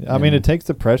 I mean, Yeah. it takes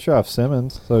the pressure off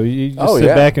Simmons. So you just Oh, sit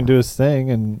yeah. back and do his thing.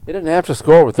 And, He didn't have to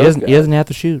score with He those doesn't, guys. he doesn't have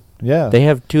to shoot. yeah. They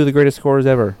have two of the greatest scorers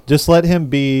ever. Just let him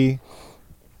be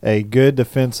a good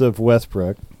defensive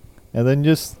Westbrook. And then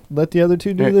just let the other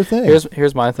two do Here- their thing.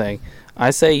 here's my thing. I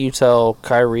say you tell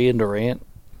Kyrie and Durant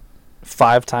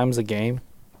 5 times a game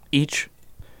each.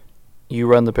 You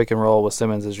run the pick and roll with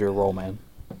Simmons as your roll man.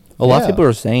 A lot Yeah. of people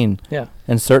are saying Yeah,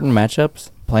 in certain matchups,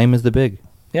 play him as the big.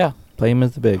 yeah. Play him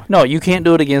as the big. No, you can't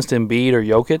do it against Embiid or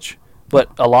Jokic, but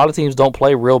a lot of teams don't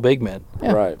play real big men.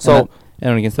 Yeah. Right. So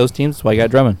And against those teams, that's why you got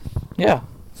Drummond. yeah,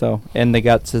 So and they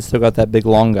still got that big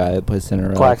long guy that plays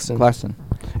center. Claxton.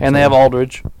 and they have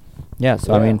Aldridge. Yeah.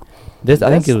 So Yeah. I mean, this I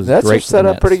think it was That's great. set for the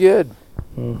up pretty Nets.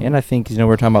 good. And I think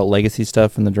we're talking about legacy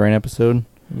stuff in the Durant episode.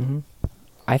 Mm-hmm.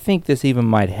 I think this even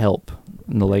might help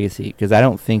in the legacy because I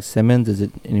don't think Simmons is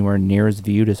anywhere near as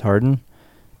viewed as Harden.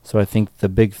 So I think the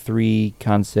big three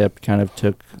concept kind of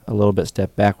took a little bit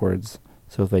step backwards.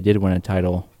 So if they did win a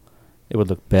title, it would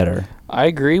look better. I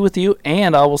agree with you,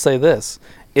 and I will say this.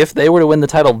 If they were to win the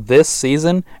title this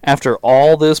season, after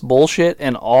all this bullshit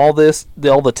and all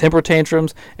the temper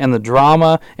tantrums and the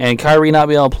drama and Kyrie not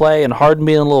being able to play and Harden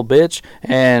being a little bitch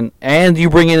and you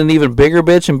bring in an even bigger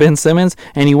bitch and Ben Simmons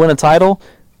and you win a title,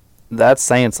 that's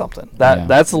saying something. Yeah.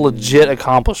 That's a legit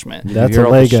accomplishment. Did That's you hear a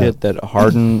all the leg up. shit that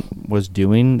Harden was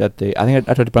doing? I think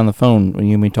I talked about on the phone when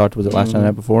you and me talked. Was it last night or the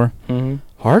night before? Mm-hmm.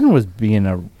 Harden was being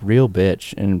a real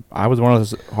bitch, and I was one of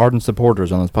those Harden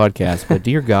supporters on this podcast. But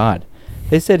dear God,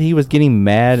 they said he was getting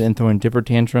mad and throwing temper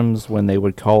tantrums when they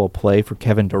would call a play for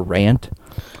Kevin Durant,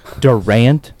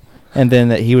 and then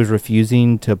that he was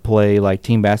refusing to play like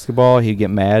team basketball. He'd get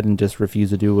mad and just refuse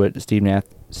to do what Steve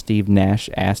Nash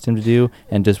asked him to do,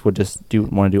 and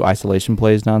want to do isolation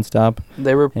plays nonstop.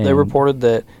 They And- reported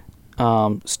that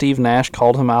Steve Nash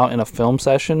called him out in a film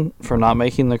session for not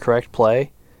making the correct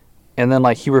play, and then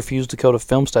like he refused to go to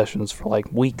film sessions for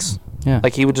like weeks. Yeah,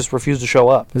 Like he would just refuse to show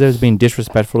up. Because it was being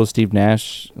disrespectful to Steve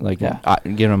Nash, like Yeah.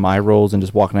 giving him eye rolls and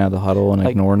just walking out of the huddle and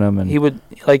Like, ignoring him. And He would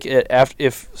like after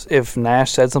if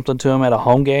Nash said something to him at a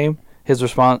home game, his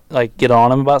response like get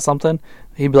on him about something.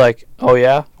 He'd be like, "Oh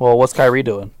yeah, well what's Kyrie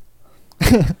doing?"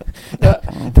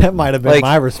 That might have been Like-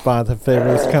 my response if they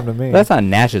was come to me. that's not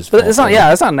Nash's fault. But it's not. though.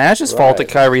 Yeah, it's not Nash's fault that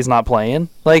Right. Kyrie's not playing.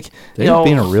 Like He's you know,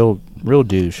 being a real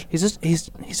douche. he's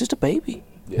just a baby.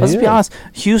 He Let's be is. honest.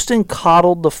 Houston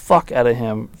coddled the fuck out of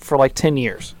him for like 10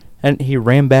 years. And he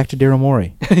ran back to Daryl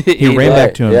Morey. He He ran did.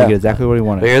 back to him yeah. to get exactly what he But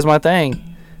wanted. here's my thing.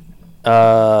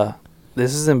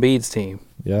 This is Embiid's team.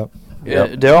 Yep. Yep.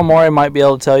 Daryl Morey might be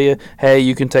able to tell you, hey,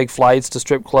 you can take flights to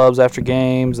strip clubs after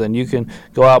games, and you can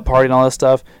go out partying and all this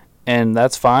stuff, and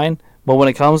that's fine. But when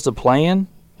it comes to playing,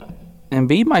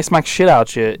 Embiid might smack shit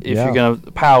out you if Yeah. you're going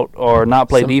to pout or not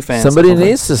play defense. or Somebody something.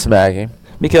 needs to smack him.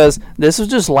 Because this was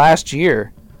just last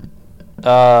year.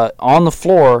 On the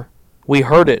floor, we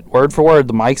heard it word for word.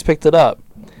 The mics picked it up.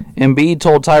 Embiid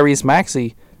told Tyrese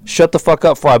Maxey, "Shut the fuck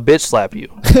up before I bitch slap you."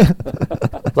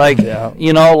 Like,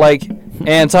 you know, like,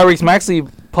 and Tyrese Maxey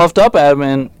puffed up at him,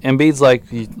 and Embiid's like,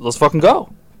 "Let's fucking go."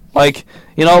 Like,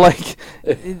 you know, like,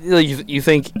 you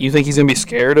think he's gonna be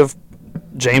scared of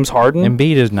James Harden?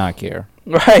 Embiid does not care.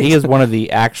 Right. He is one of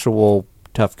the actual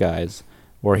tough guys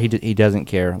where he doesn't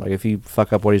care. Like if you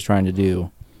fuck up what he's trying to do,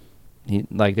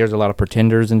 there's a lot of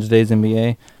pretenders in today's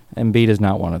NBA. Embiid is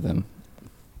not one of them.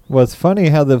 Well, it's funny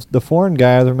how the foreign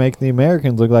guys are making the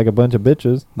Americans look like a bunch of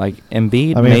bitches. Like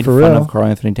Embiid I mean, made for fun real. of Karl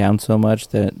Anthony Towns so much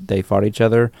that they fought each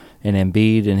other, and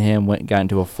Embiid and him got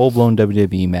into a full-blown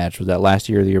WWE match. Was that last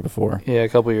year or the year before? Yeah, a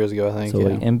couple years ago, I think. So yeah.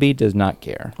 like, Embiid does not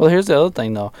care. Well, here's the other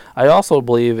thing, though. I also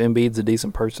believe Embiid's a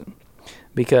decent person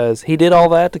because he did all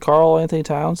that to Karl Anthony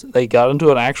Towns. They got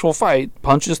into an actual fight,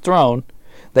 punches thrown.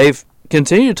 They've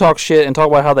continued to talk shit and talk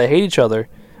about how they hate each other.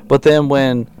 But then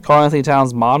when Karl Anthony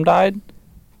Towns' mom died,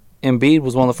 Embiid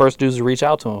was one of the first dudes to reach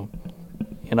out to him.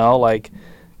 A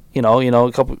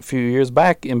few years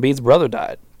back, Embiid's brother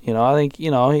died. I think,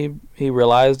 he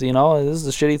realized, this is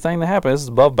a shitty thing that happened. This is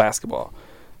above basketball.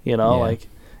 Yeah.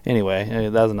 Anyway,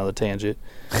 that was another tangent.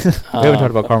 We haven't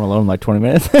talked about Karl Malone in like 20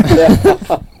 minutes.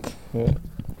 All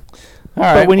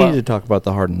right. But we need to talk about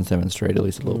the Harden Simmons trade at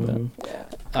least a little bit.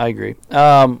 I agree.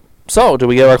 So, do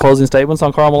we get our closing statements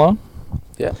on Karl Malone?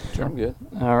 Yeah, sure. I'm good.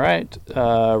 All right.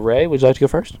 Ray, would you like to go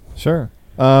first? Sure.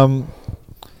 I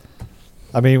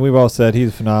mean, we've all said he's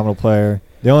a phenomenal player.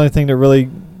 The only thing that really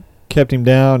kept him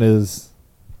down is,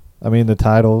 the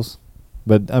titles.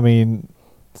 But,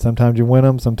 sometimes you win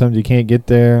them, sometimes you can't get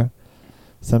there.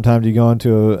 Sometimes you go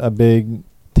into a big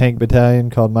tank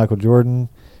battalion called Michael Jordan,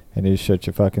 and he just shuts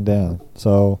you fucking down.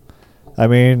 So,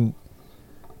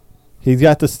 he's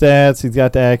got the stats, he's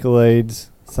got the accolades.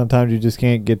 Sometimes you just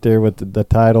can't get there with the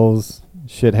titles.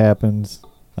 Shit happens.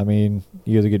 You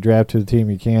either get drafted to the team,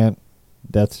 you can't.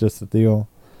 That's just the deal.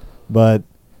 But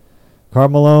Karl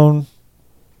Malone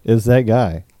is that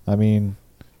guy.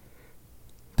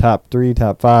 Top 3,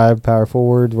 top 5, power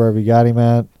forwards, wherever you got him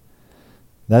at.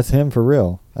 That's him for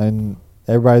real. And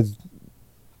everybody's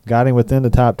got him within the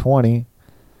top 20.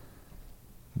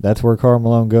 That's where Karl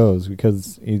Malone goes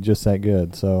because he's just that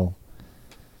good. So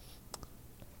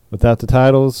without the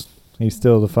titles, he's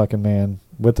still the fucking man.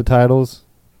 With the titles,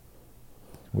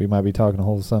 we might be talking a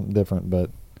whole something different, but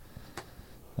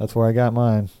that's where I got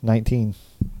mine. 19.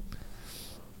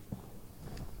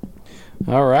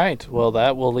 All right. Well,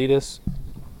 that will lead us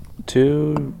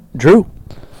to Drew.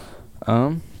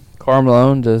 Karl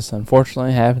Malone just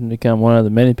unfortunately happened to become one of the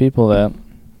many people that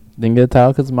didn't get a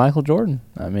title because of Michael Jordan.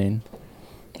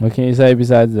 What can you say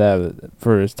besides that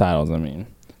for his titles?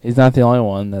 He's not the only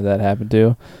one that happened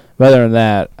to. But other than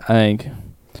that, I think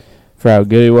for how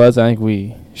good he was, I think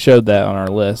we showed that on our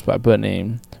list by putting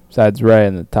him, besides Ray,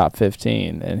 in the top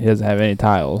 15, and he doesn't have any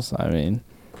titles.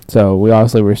 So we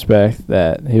obviously respect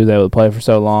that he was able to play for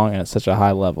so long and at such a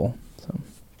high level. So.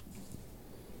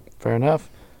 Fair enough.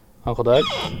 Uncle Doug?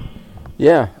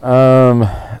 Yeah.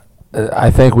 I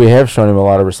think we have shown him a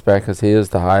lot of respect because he is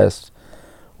the highest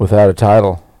without a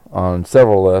title on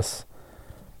several lists.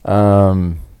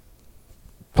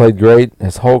 Played great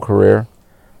his whole career.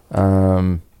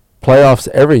 Playoffs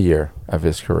every year of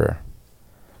his career.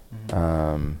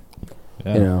 I'm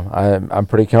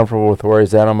pretty comfortable with where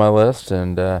he's at on my list,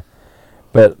 and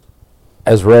but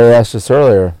as Ray asked us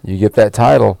earlier, you get that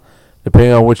title,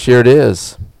 depending on which year it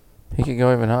is, he could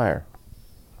go even higher.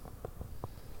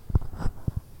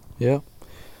 Yeah.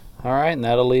 All right, and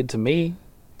that'll lead to me,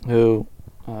 who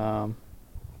I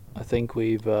think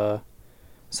we've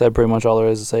said pretty much all there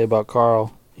is to say about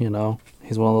Karl. He's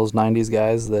one of those 90s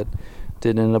guys that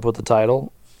didn't end up with the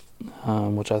title,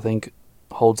 which I think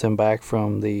holds him back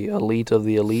from the elite of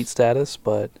the elite status,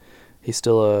 but he's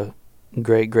still a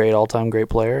great all-time great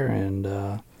player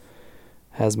and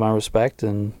has my respect,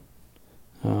 and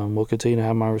will continue to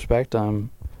have my respect. I'm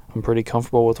pretty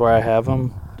comfortable with where I have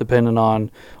him. Depending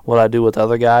on what I do with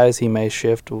other guys, he may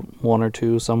shift one or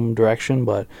two some direction,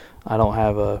 but I don't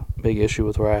have a big issue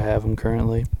with where I have him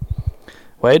currently.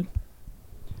 Wade?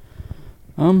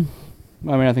 I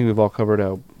think we've all covered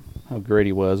how great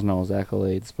he was and all his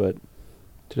accolades, but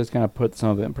to just kind of put some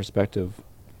of it in perspective,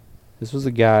 this was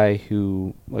a guy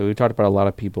who, like, we talked about a lot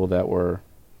of people that were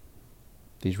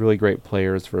these really great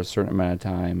players for a certain amount of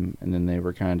time, and then they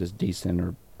were kind of just decent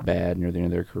or bad near the end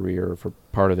of their career or for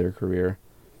part of their career.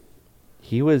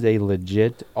 He was a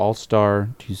legit all-star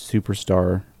to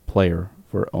superstar player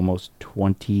for almost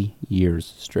 20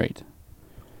 years straight.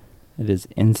 It is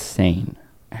insane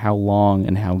how long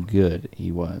and how good he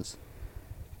was.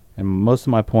 And most of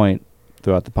my point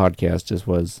throughout the podcast just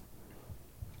was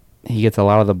he gets a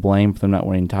lot of the blame for them not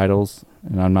winning titles,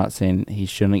 and I'm not saying he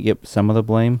shouldn't get some of the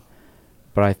blame,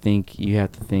 but I think you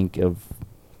have to think of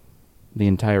the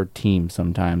entire team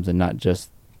sometimes and not just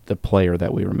the player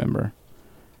that we remember.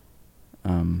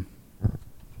 And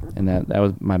that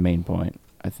was my main point.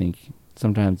 I think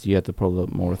sometimes you have to put a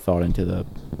little more thought into the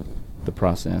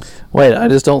process. Wait, I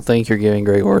just don't think you're giving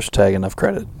Greg Orshtag enough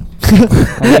credit.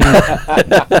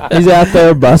 He's out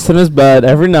there busting his butt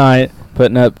every night,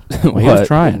 putting up Well, he was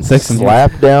trying. 6 and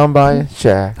Slapped down by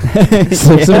Shaq.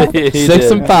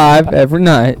 6 and 5 every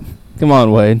night. Come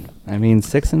on, Wade. I mean,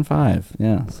 6 and 5.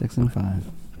 Yeah, 6 and 5.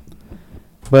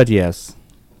 But yes,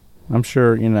 I'm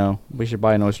sure we should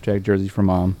buy an Oyster Tag jersey for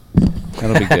Mom.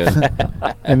 That'll be good.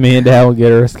 And me and Dad will get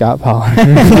her a Scott Pollard.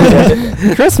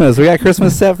 Christmas. We got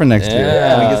Christmas set for next year.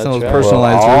 Yeah, We get some of those that's right.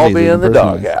 personalized We'll all jerseys. be in the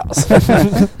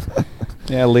personalized. doghouse.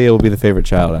 Yeah, Leah will be the favorite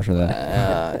child after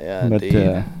that. Yeah, But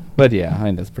indeed. but yeah, I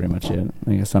think that's pretty much it. I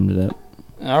think I summed it up.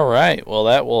 All right. Well,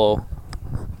 that will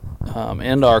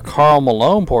end our Karl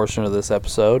Malone portion of this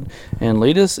episode and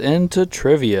lead us into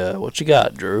trivia. What you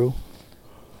got, Drew?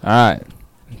 All right.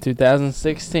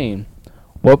 2016.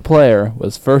 What player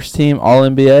was first team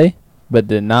All-NBA but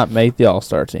did not make the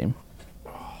All-Star team?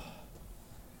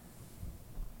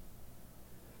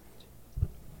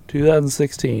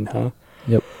 2016, huh?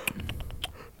 Yep.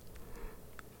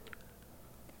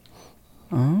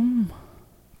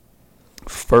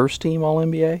 First team All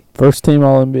NBA? First team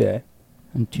All-NBA.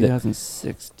 In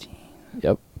 2016.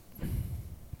 Yep.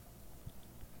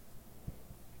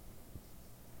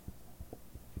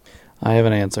 I have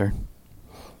an answer.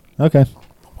 Okay.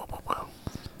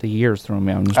 The years throwing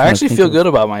me out. I'm just I trying to actually think feel of- good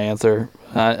about my answer.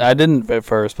 I didn't at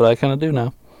first, but I kind of do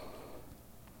now.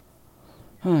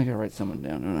 Oh, I gotta write someone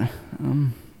down, don't I?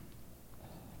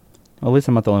 Well, at least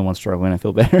I'm not the only one struggling. I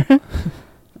feel better.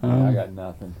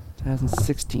 nothing.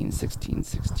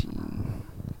 2016.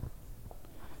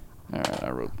 All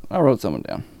right, I wrote someone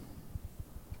down.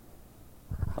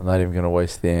 I'm not even going to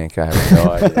waste the ink. I have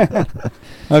no idea.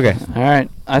 Okay, All right.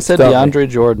 I said Stop me. DeAndre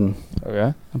Jordan.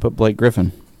 Okay. I put Blake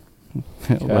Griffin.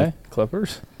 Okay.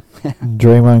 Clippers.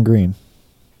 Draymond Green.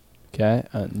 Okay.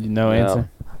 No No. answer.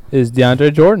 Is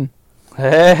DeAndre Jordan.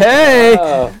 Hey!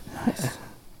 Oh.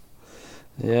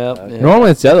 Yep. Okay. yep.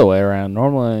 Normally it's the other way around.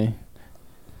 Normally,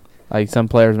 like some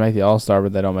players make the All-Star,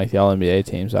 but they don't make the All-NBA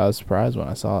team. So I was surprised when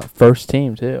I saw it. First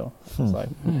team too. It's like,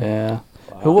 Yeah.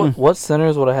 What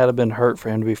centers would have had to been hurt for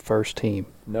him to be first team?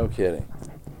 No kidding.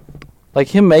 Like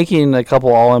him making a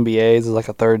couple All NBAs as like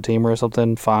a third teamer or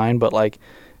something, fine. But like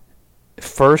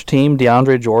first team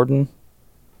DeAndre Jordan,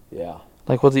 Yeah.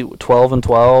 like was he 12 and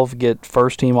 12? Get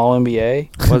first team All NBA?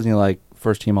 Wasn't he like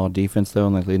first team all defense though,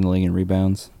 and like leading the league in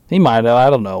rebounds? He might have.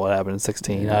 I don't know what happened in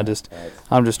 16. Yeah.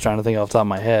 I'm just trying to think off the top of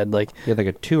my head. Like He had like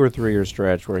a 2 or 3 year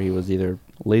stretch where he was either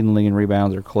leading the league in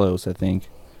rebounds or close, I think,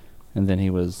 and then he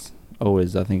was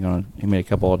always, I think, he made a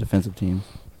couple all defensive teams.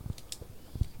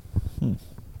 But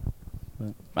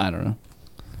I don't know.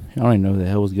 I don't even know who the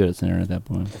hell was good at center at that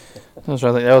point. I was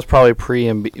trying to think. That was probably pre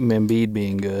Embiid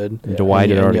being good. Yeah. Dwight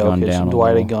had And already gone Jokic. down. a Dwight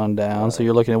had little. gone down. So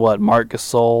you're looking at what? Marc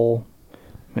Gasol.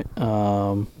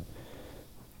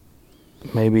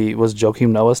 Maybe was Joakim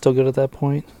Noah still good at that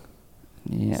point?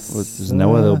 Yeah, was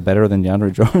Noah though better than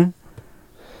DeAndre Jordan?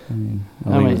 I mean, I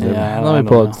mean, he was ever- yeah. I let me don't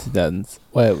pull know. up 2000s.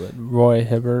 Wait, Roy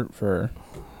Hibbert for.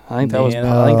 I think that was. Man.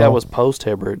 I think that was post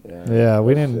Hibbert. Yeah,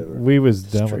 we didn't. We was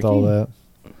done with all that.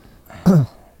 Yeah.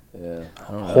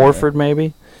 I don't know. Horford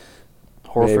maybe.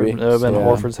 Horford. Maybe. That would have been Yeah.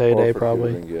 Horford's heyday Horford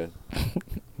probably. could've been good.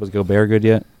 Was Gobert good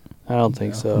yet? I don't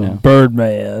think so. No.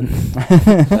 Birdman.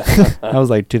 That was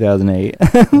like 2008.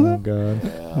 Oh God.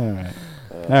 Yeah. All right.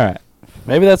 All right.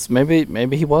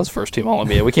 Maybe he was first team All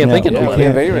NBA. We can't No, think of yeah, Yeah, nobody.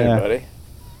 can't think of Yeah. anybody.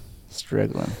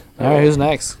 Struggling. All right, who's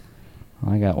next?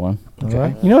 I got one. Okay. All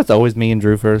right. You know, it's always me and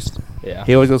Drew first. Yeah.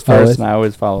 He always goes Always. first, and I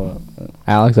always follow up.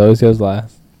 Alex always goes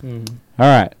last. All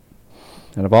right.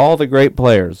 Out of all the great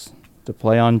players to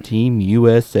play on Team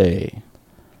USA,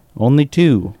 only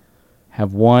 2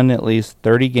 have won at least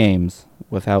 30 games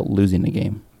without losing a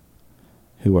game.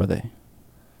 Who are they?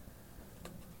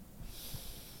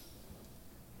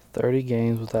 30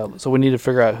 games without. So we need to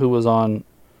figure out who was on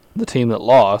the team that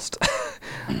lost.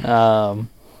 There's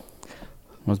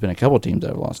been a couple teams that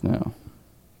have lost now.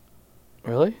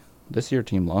 Really? This year,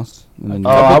 team lost. And then Oh,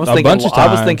 I was a thinking. bunch of I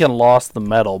was times. thinking lost the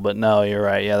medal, but no, you're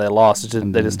right. Yeah, they lost. It's just,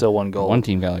 And they then just still won gold. one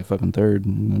team got like fucking third.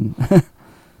 And then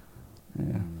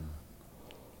yeah.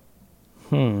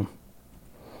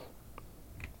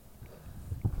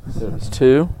 So it's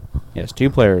 2. Yes, 2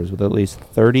 players with at least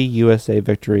 30 USA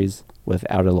victories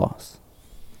without a loss.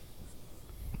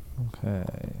 Okay.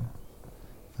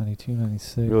 92,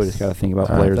 96. Really just got to think about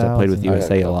All right. players that played with 1,000.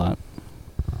 USA a lot.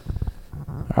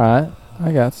 All right.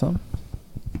 I got some.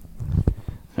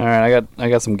 All right, I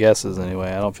got some guesses anyway.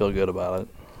 I don't feel good about it.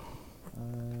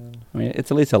 I mean,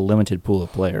 it's at least a limited pool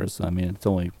of players. So, I mean, it's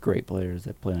only great players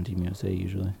that play on Team USA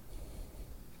usually.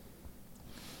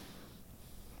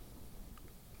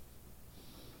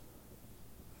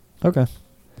 Okay.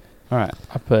 All right.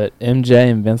 I put MJ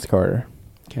and Vince Carter.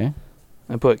 Okay.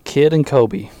 I put Kid and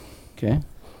Kobe. Okay.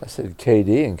 I said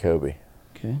KD and Kobe.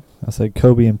 Okay. I said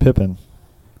Kobe and Pippen.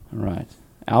 All right.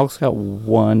 Alex got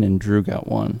 1 and Drew got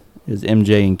 1. Is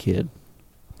MJ and Kidd.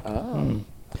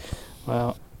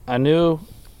 Well, I knew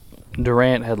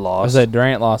Durant had I lost. said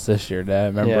Durant lost this year,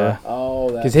 Dad. Remember? Yeah. Oh,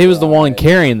 that's Because he was the one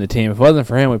carrying the team. If it wasn't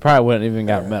for him, we probably wouldn't even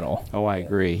got a medal. Oh, I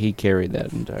agree. He carried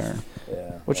that entire.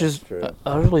 Yeah, Which that's is true.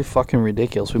 utterly fucking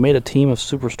ridiculous. We made a team of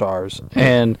superstars,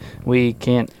 and we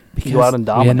can't go out and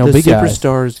we had dominate. no the big guys.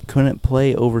 superstars couldn't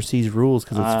play overseas rules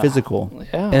because it's physical.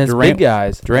 Yeah. And it's Durant- big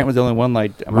guys. Durant was the only one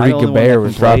like. am I Rudy the only one that Gobert can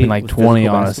was play dropping like with 20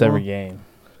 physical on us basketball? every game.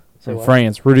 Say In what?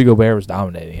 France, Rudy Gobert was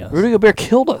dominating us. Rudy Gobert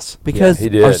killed us. Because Yeah, he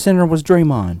did. our center was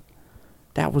Draymond.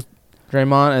 That was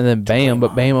Draymond and then Bam,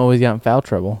 but Bam always got in foul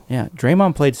trouble. yeah.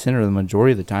 Draymond played center the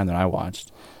majority of the time that I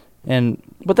watched, and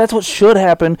But that's what should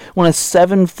happen when a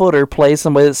 7-footer plays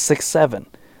somebody that's 6'7".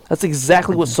 That's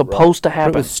exactly what's supposed to but it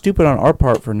happen. was stupid on our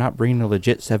part for not bringing a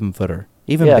legit 7-footer.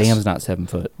 Even Yes. Bam's not 7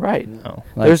 foot. Right. No.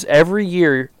 Like, There's every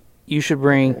year you should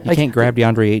bring. you can't grab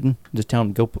DeAndre Ayton. Just tell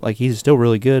him go. Like he's still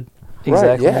really good.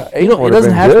 Exactly. Right, yeah. You know, Ayton it would've doesn't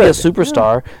been have to be a good.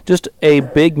 superstar, just a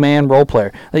big man role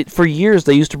player. Like, for years,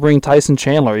 they used to bring Tyson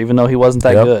Chandler, even though he wasn't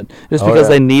that Yep. good, just Oh, because yeah.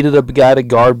 they needed a guy to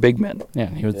guard big men. Yeah,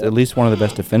 he was Yeah. at least one of the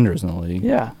best defenders in the league.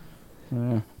 Yeah.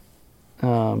 Yeah.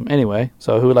 Anyway,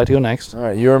 so who would like to go next? All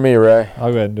right, you or me, Ray?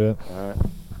 I'll go ahead and do it. All right.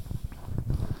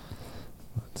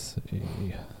 Let's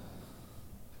see.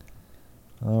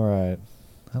 All right.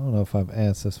 I don't know if I've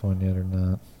asked this one yet or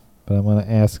not, but I'm going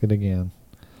to ask it again.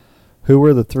 Who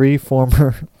were the 3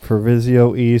 former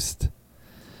Proviso East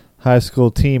high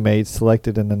school teammates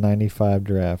selected in the 95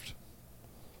 draft?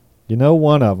 You know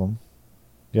one of them.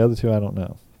 The other 2 I don't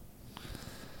know.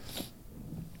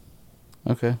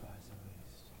 Okay.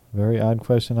 Very odd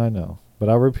question, I know. But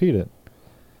I'll repeat it.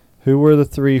 Who were the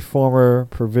 3 former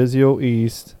Proviso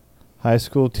East high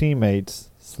school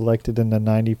teammates selected in the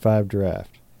 95 draft?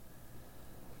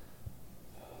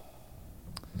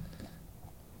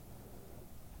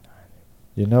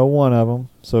 You know one of them,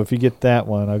 so if you get that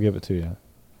one, I'll give it to you.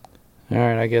 All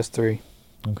right, I guess 3.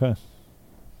 Okay.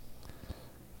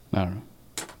 I don't know.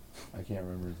 I can't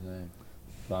remember his name.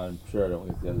 So I'm sure I don't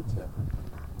get the other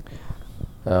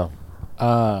 2. Oh.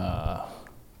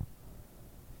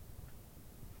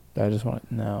 I just want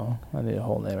to know. I need a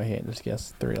whole name. I can't just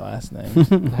guess 3 last names.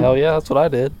 Hell yeah, that's what I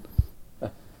did.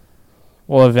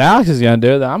 Well, if Alex is going to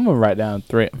do it, then I'm going to write down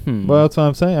 3. Well, that's what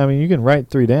I'm saying. I mean, you can write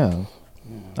 3 down.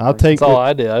 I'll take That's all it.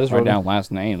 I did. I just Write wrote down last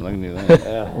name. Look at that.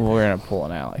 Yeah. Well, we're going to pull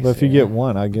an Alex. But if you here. get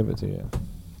one, I'll give it to you.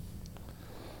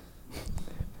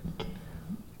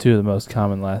 2 of the most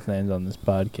common last names on this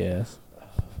podcast.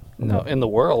 No, in the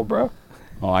world, bro.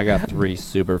 Oh, I got 3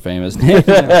 super famous names.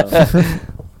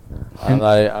 I'm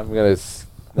gonna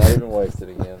not even waste it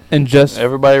again. And just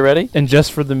Everybody ready?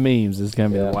 for the memes is going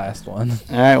to be Yeah. the last one.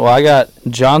 All right, well, I got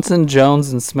Johnson,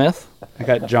 Jones, and Smith. I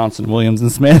got Johnson, Williams,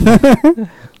 and Smith.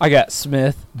 I got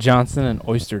Smith, Johnson, and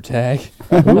Oyster Tag.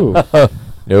 Ooh.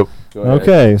 Nope. Go ahead.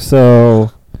 Okay,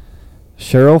 so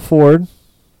Cheryl Ford,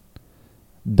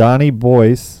 Donnie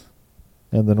Boyce,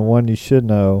 and then one you should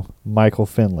know, Michael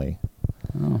Finley.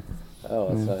 Oh.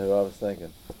 Oh, that's not who I was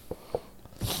thinking.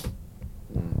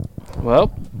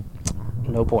 Well,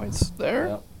 no points there.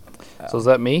 Yep. So is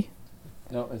that me?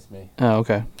 No, it's me. Oh,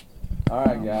 okay. All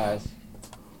right, guys.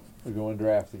 We're going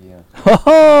draft again.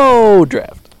 Oh,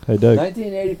 draft. Hey, Doug.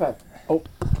 1985. Oh,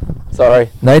 sorry.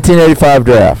 1985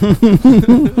 draft.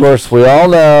 Of course, we all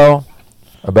know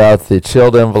about the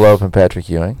chilled envelope and Patrick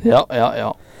Ewing.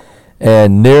 Yeah.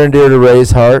 And near and dear to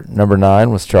Ray's heart, number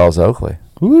 9 was Charles Oakley.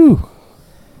 Woo.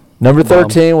 Number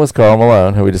 13 was Karl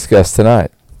Malone, who we discussed tonight.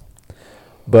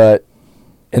 But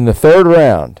in the 3rd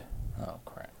round, Oh,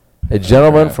 crap. a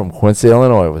gentleman from Quincy,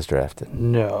 Illinois was drafted.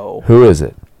 No. Who is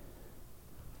it?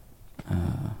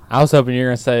 I was hoping you were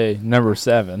going to say number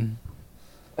 7.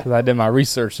 Because I did my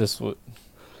research this week.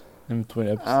 In between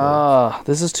episodes.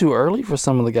 This is too early for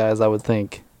some of the guys, I would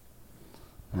think.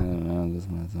 I don't know. This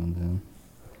might sound dumb.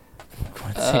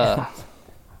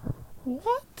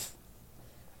 What?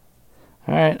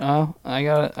 All right. I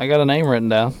got a name written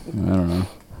down. I don't know.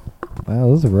 Wow,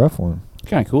 this is a rough one.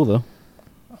 Kind of cool though.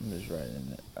 I'm just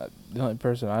writing it. The only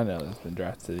person I know that's been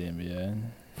drafted to the NBA.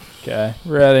 Okay,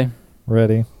 ready.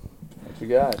 Ready? What you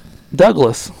got?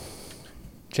 Douglas.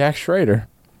 Jack Schrader.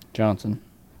 Johnson.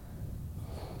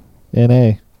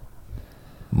 N.A.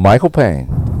 Michael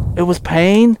Payne. It was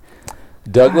Payne.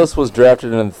 Douglas was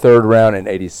drafted in the 3rd round in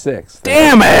 86.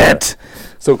 Damn it!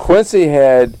 So Quincy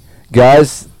had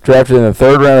guys drafted in the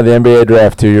 3rd round of the NBA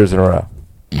draft 2 years in a row.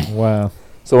 Wow.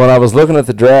 So when I was looking at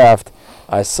the draft,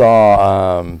 I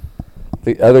saw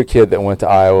the other kid that went to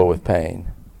Iowa with Payne,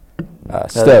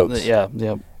 Stokes. Yeah.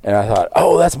 And I thought,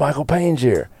 oh, that's Michael Payne's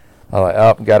year. I'm like,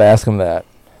 oh, got to ask him that.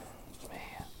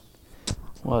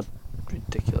 What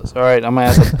ridiculous. All right, I'm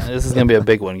going to ask this is going to be a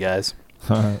big one, guys.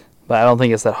 All right. But I don't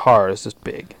think it's that hard. It's just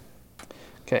big.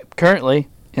 Okay, currently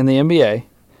in the NBA,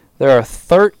 there are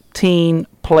 13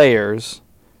 players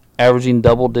averaging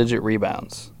double-digit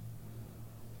rebounds.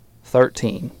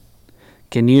 13.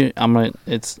 Can you?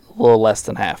 It's a little less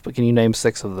than half, but can you name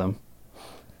 6 of them?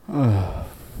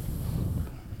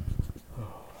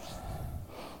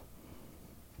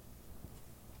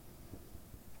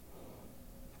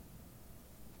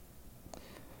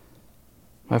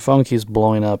 My phone keeps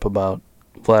blowing up about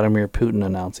Vladimir Putin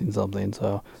announcing something,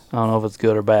 so I don't know if it's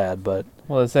good or bad, but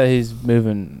Well, it said he's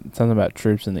moving something about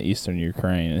troops in the eastern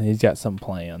Ukraine, and he's got some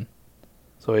plan.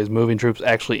 so he's moving troops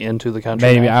actually into the country.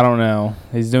 Maybe, now? I don't know.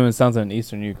 He's doing something in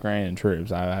eastern Ukraine and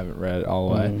troops. I haven't read it all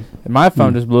the way. Mm. And my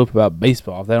phone just blew up about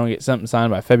baseball. If they don't get something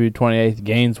signed by February 28th,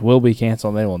 games will be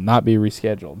canceled and they will not be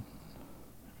rescheduled.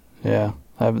 Yeah.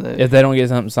 If they don't get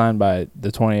something signed by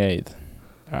the 28th.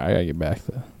 All right, I got to get back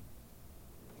to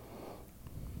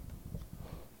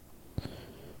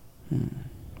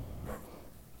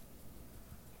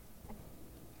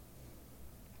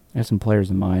I have some players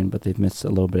in mind, but they've missed a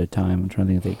little bit of time. I'm trying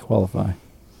to think if they qualify.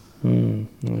 Yeah.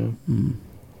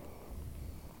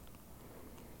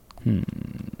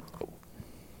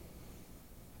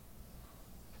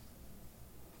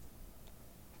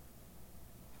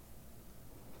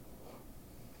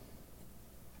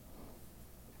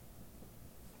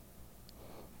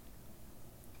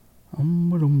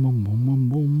 I'm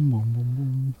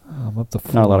up to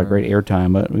 4. Not a lot of great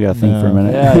airtime, but we got to think for a No.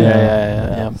 minute.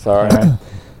 Yeah. Sorry.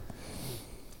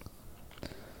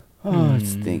 Oh,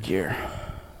 let's think here.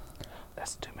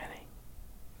 That's too many.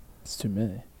 It's too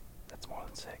many. That's more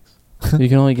than 6. You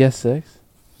can only guess 6?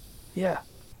 Yeah.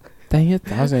 Dang it.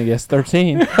 I was going to guess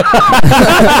 13. Then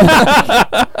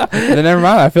never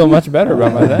mind. I feel much better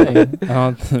about my thing.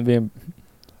 I don't be.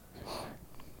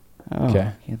 Oh,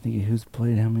 Okay. Can't think of who's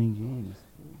played how many games.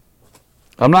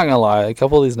 I'm not gonna lie. A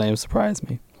couple of these names surprised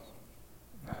me.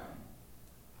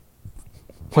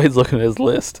 Wade's looking at his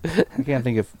list. I can't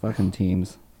think of fucking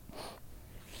teams.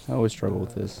 I always struggle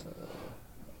with this.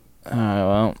 All right,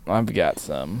 well, I've got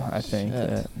some. I think Shit.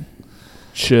 that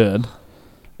should.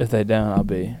 If they don't, I'll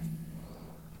be.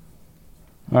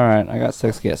 All right, I got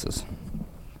 6 guesses.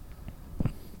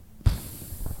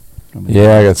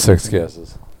 Yeah, I got 6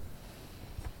 guesses.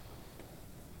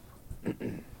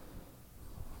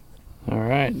 All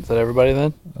right. Is that everybody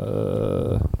then?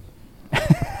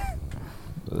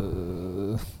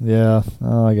 Yeah.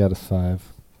 Oh, I got a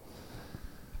 5.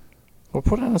 We'll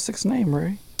put on a 6th name,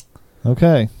 Ray.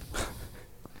 Okay.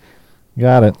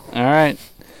 Got it. All right.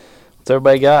 What's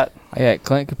everybody got? I got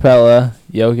Clint Capella,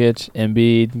 Jokic,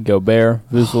 Embiid, Gobert,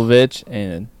 Vucevic,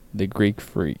 and the Greek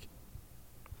Freak.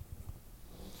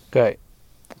 Okay.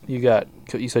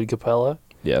 You said Capella,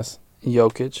 Yes.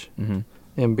 Jokic, Mm-hmm.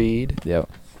 Embiid, Yep.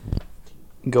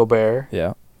 Gobert,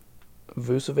 Yeah.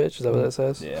 Vucevic. Is that what that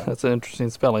says? Yeah. That's an interesting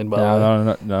spelling, by the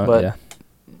way. No. But- Yeah.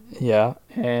 Yeah.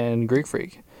 And Greek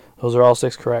Freak. Those are all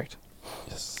 6 correct.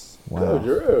 Yes. Wow.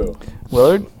 Drew.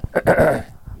 Willard?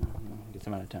 Get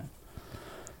some out of time.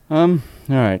 All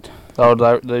right.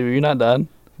 Oh, you're not done?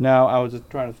 No, I was just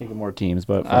trying to think of more teams,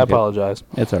 but I apologize.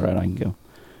 It's all right. I can go.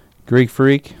 Greek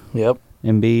Freak, Yep.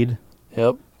 Embiid,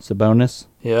 Yep. Sabonis,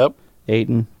 Yep.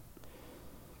 Ayton.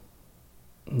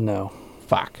 No.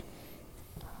 Fuck.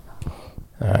 All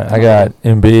right, I got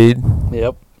Embiid,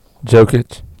 Yep.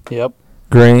 Jokic, Yep.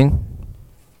 Green.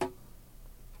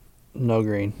 No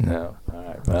Green. No. All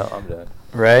right. Well, I'm done.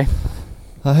 Ray?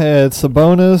 I had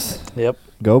Sabonis, Yep.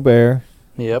 Gobert,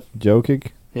 Yep. Jokic,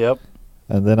 Yep.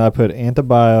 and then I put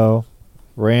Antibio,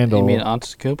 Randall. You mean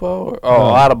Antetokounmpo? Or,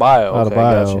 Adebayo. Okay,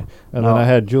 Adebayo. gotcha. And No. then I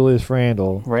had Julius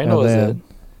Randall. Randall and is then,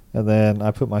 it. And then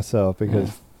I put myself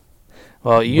because,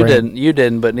 Well, you Brand-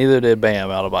 didn't, but neither did Bam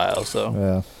Adebayo, so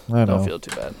yeah, I know. don't feel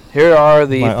too bad. Here are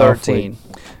the My off 13.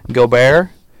 Gobert,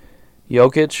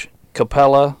 Jokic,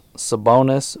 Capella,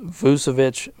 Sabonis,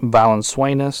 Vucevic,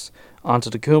 Valanciunas,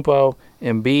 Antetokounmpo,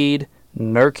 Embiid,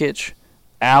 Nurkic,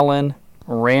 Allen,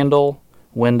 Randall,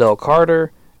 Wendell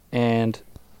Carter, and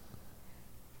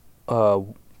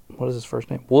what is his first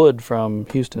name? Wood from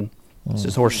Houston. It's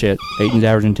just horse shit. Ayton's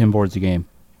averaging 10 boards a game.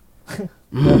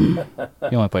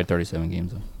 He only played 37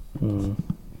 games, though. Hmm.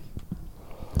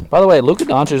 By the way, Luka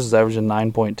Doncic is averaging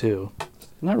 9.2.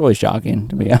 Not really shocking,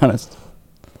 to be honest.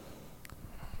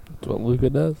 That's what Luka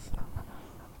does.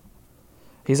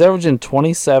 He's averaging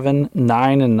 27,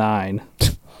 9, and 9.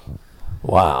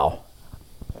 Wow.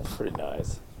 That's pretty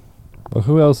nice. But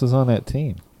who else is on that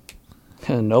team?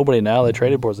 Nobody now. They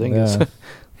traded Porzingis.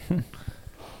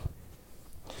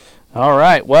 All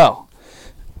right. Well,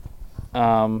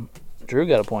 Drew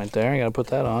got a point there. I got to put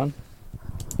that on.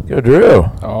 Go, Drew.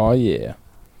 Oh, yeah.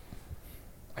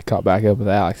 I caught back up with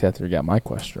Alex after he got my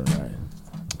question right.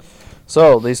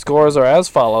 So the scores are as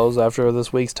follows after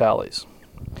this week's tallies.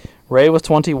 Ray with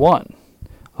 21,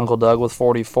 Uncle Doug with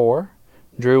 44,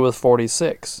 Drew with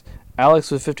 46,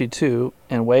 Alex with 52,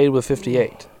 and Wade with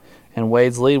 58. And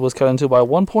Wade's lead was cut into by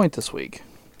 1 point this week.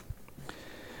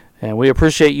 And we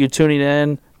appreciate you tuning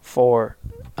in for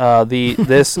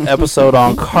this episode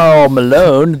on Karl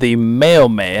Malone, the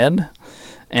mailman.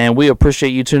 And we appreciate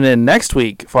you tuning in next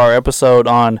week for our episode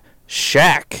on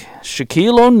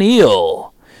Shaquille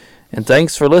O'Neal. And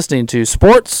thanks for listening to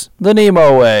Sports the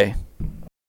Nemo Way.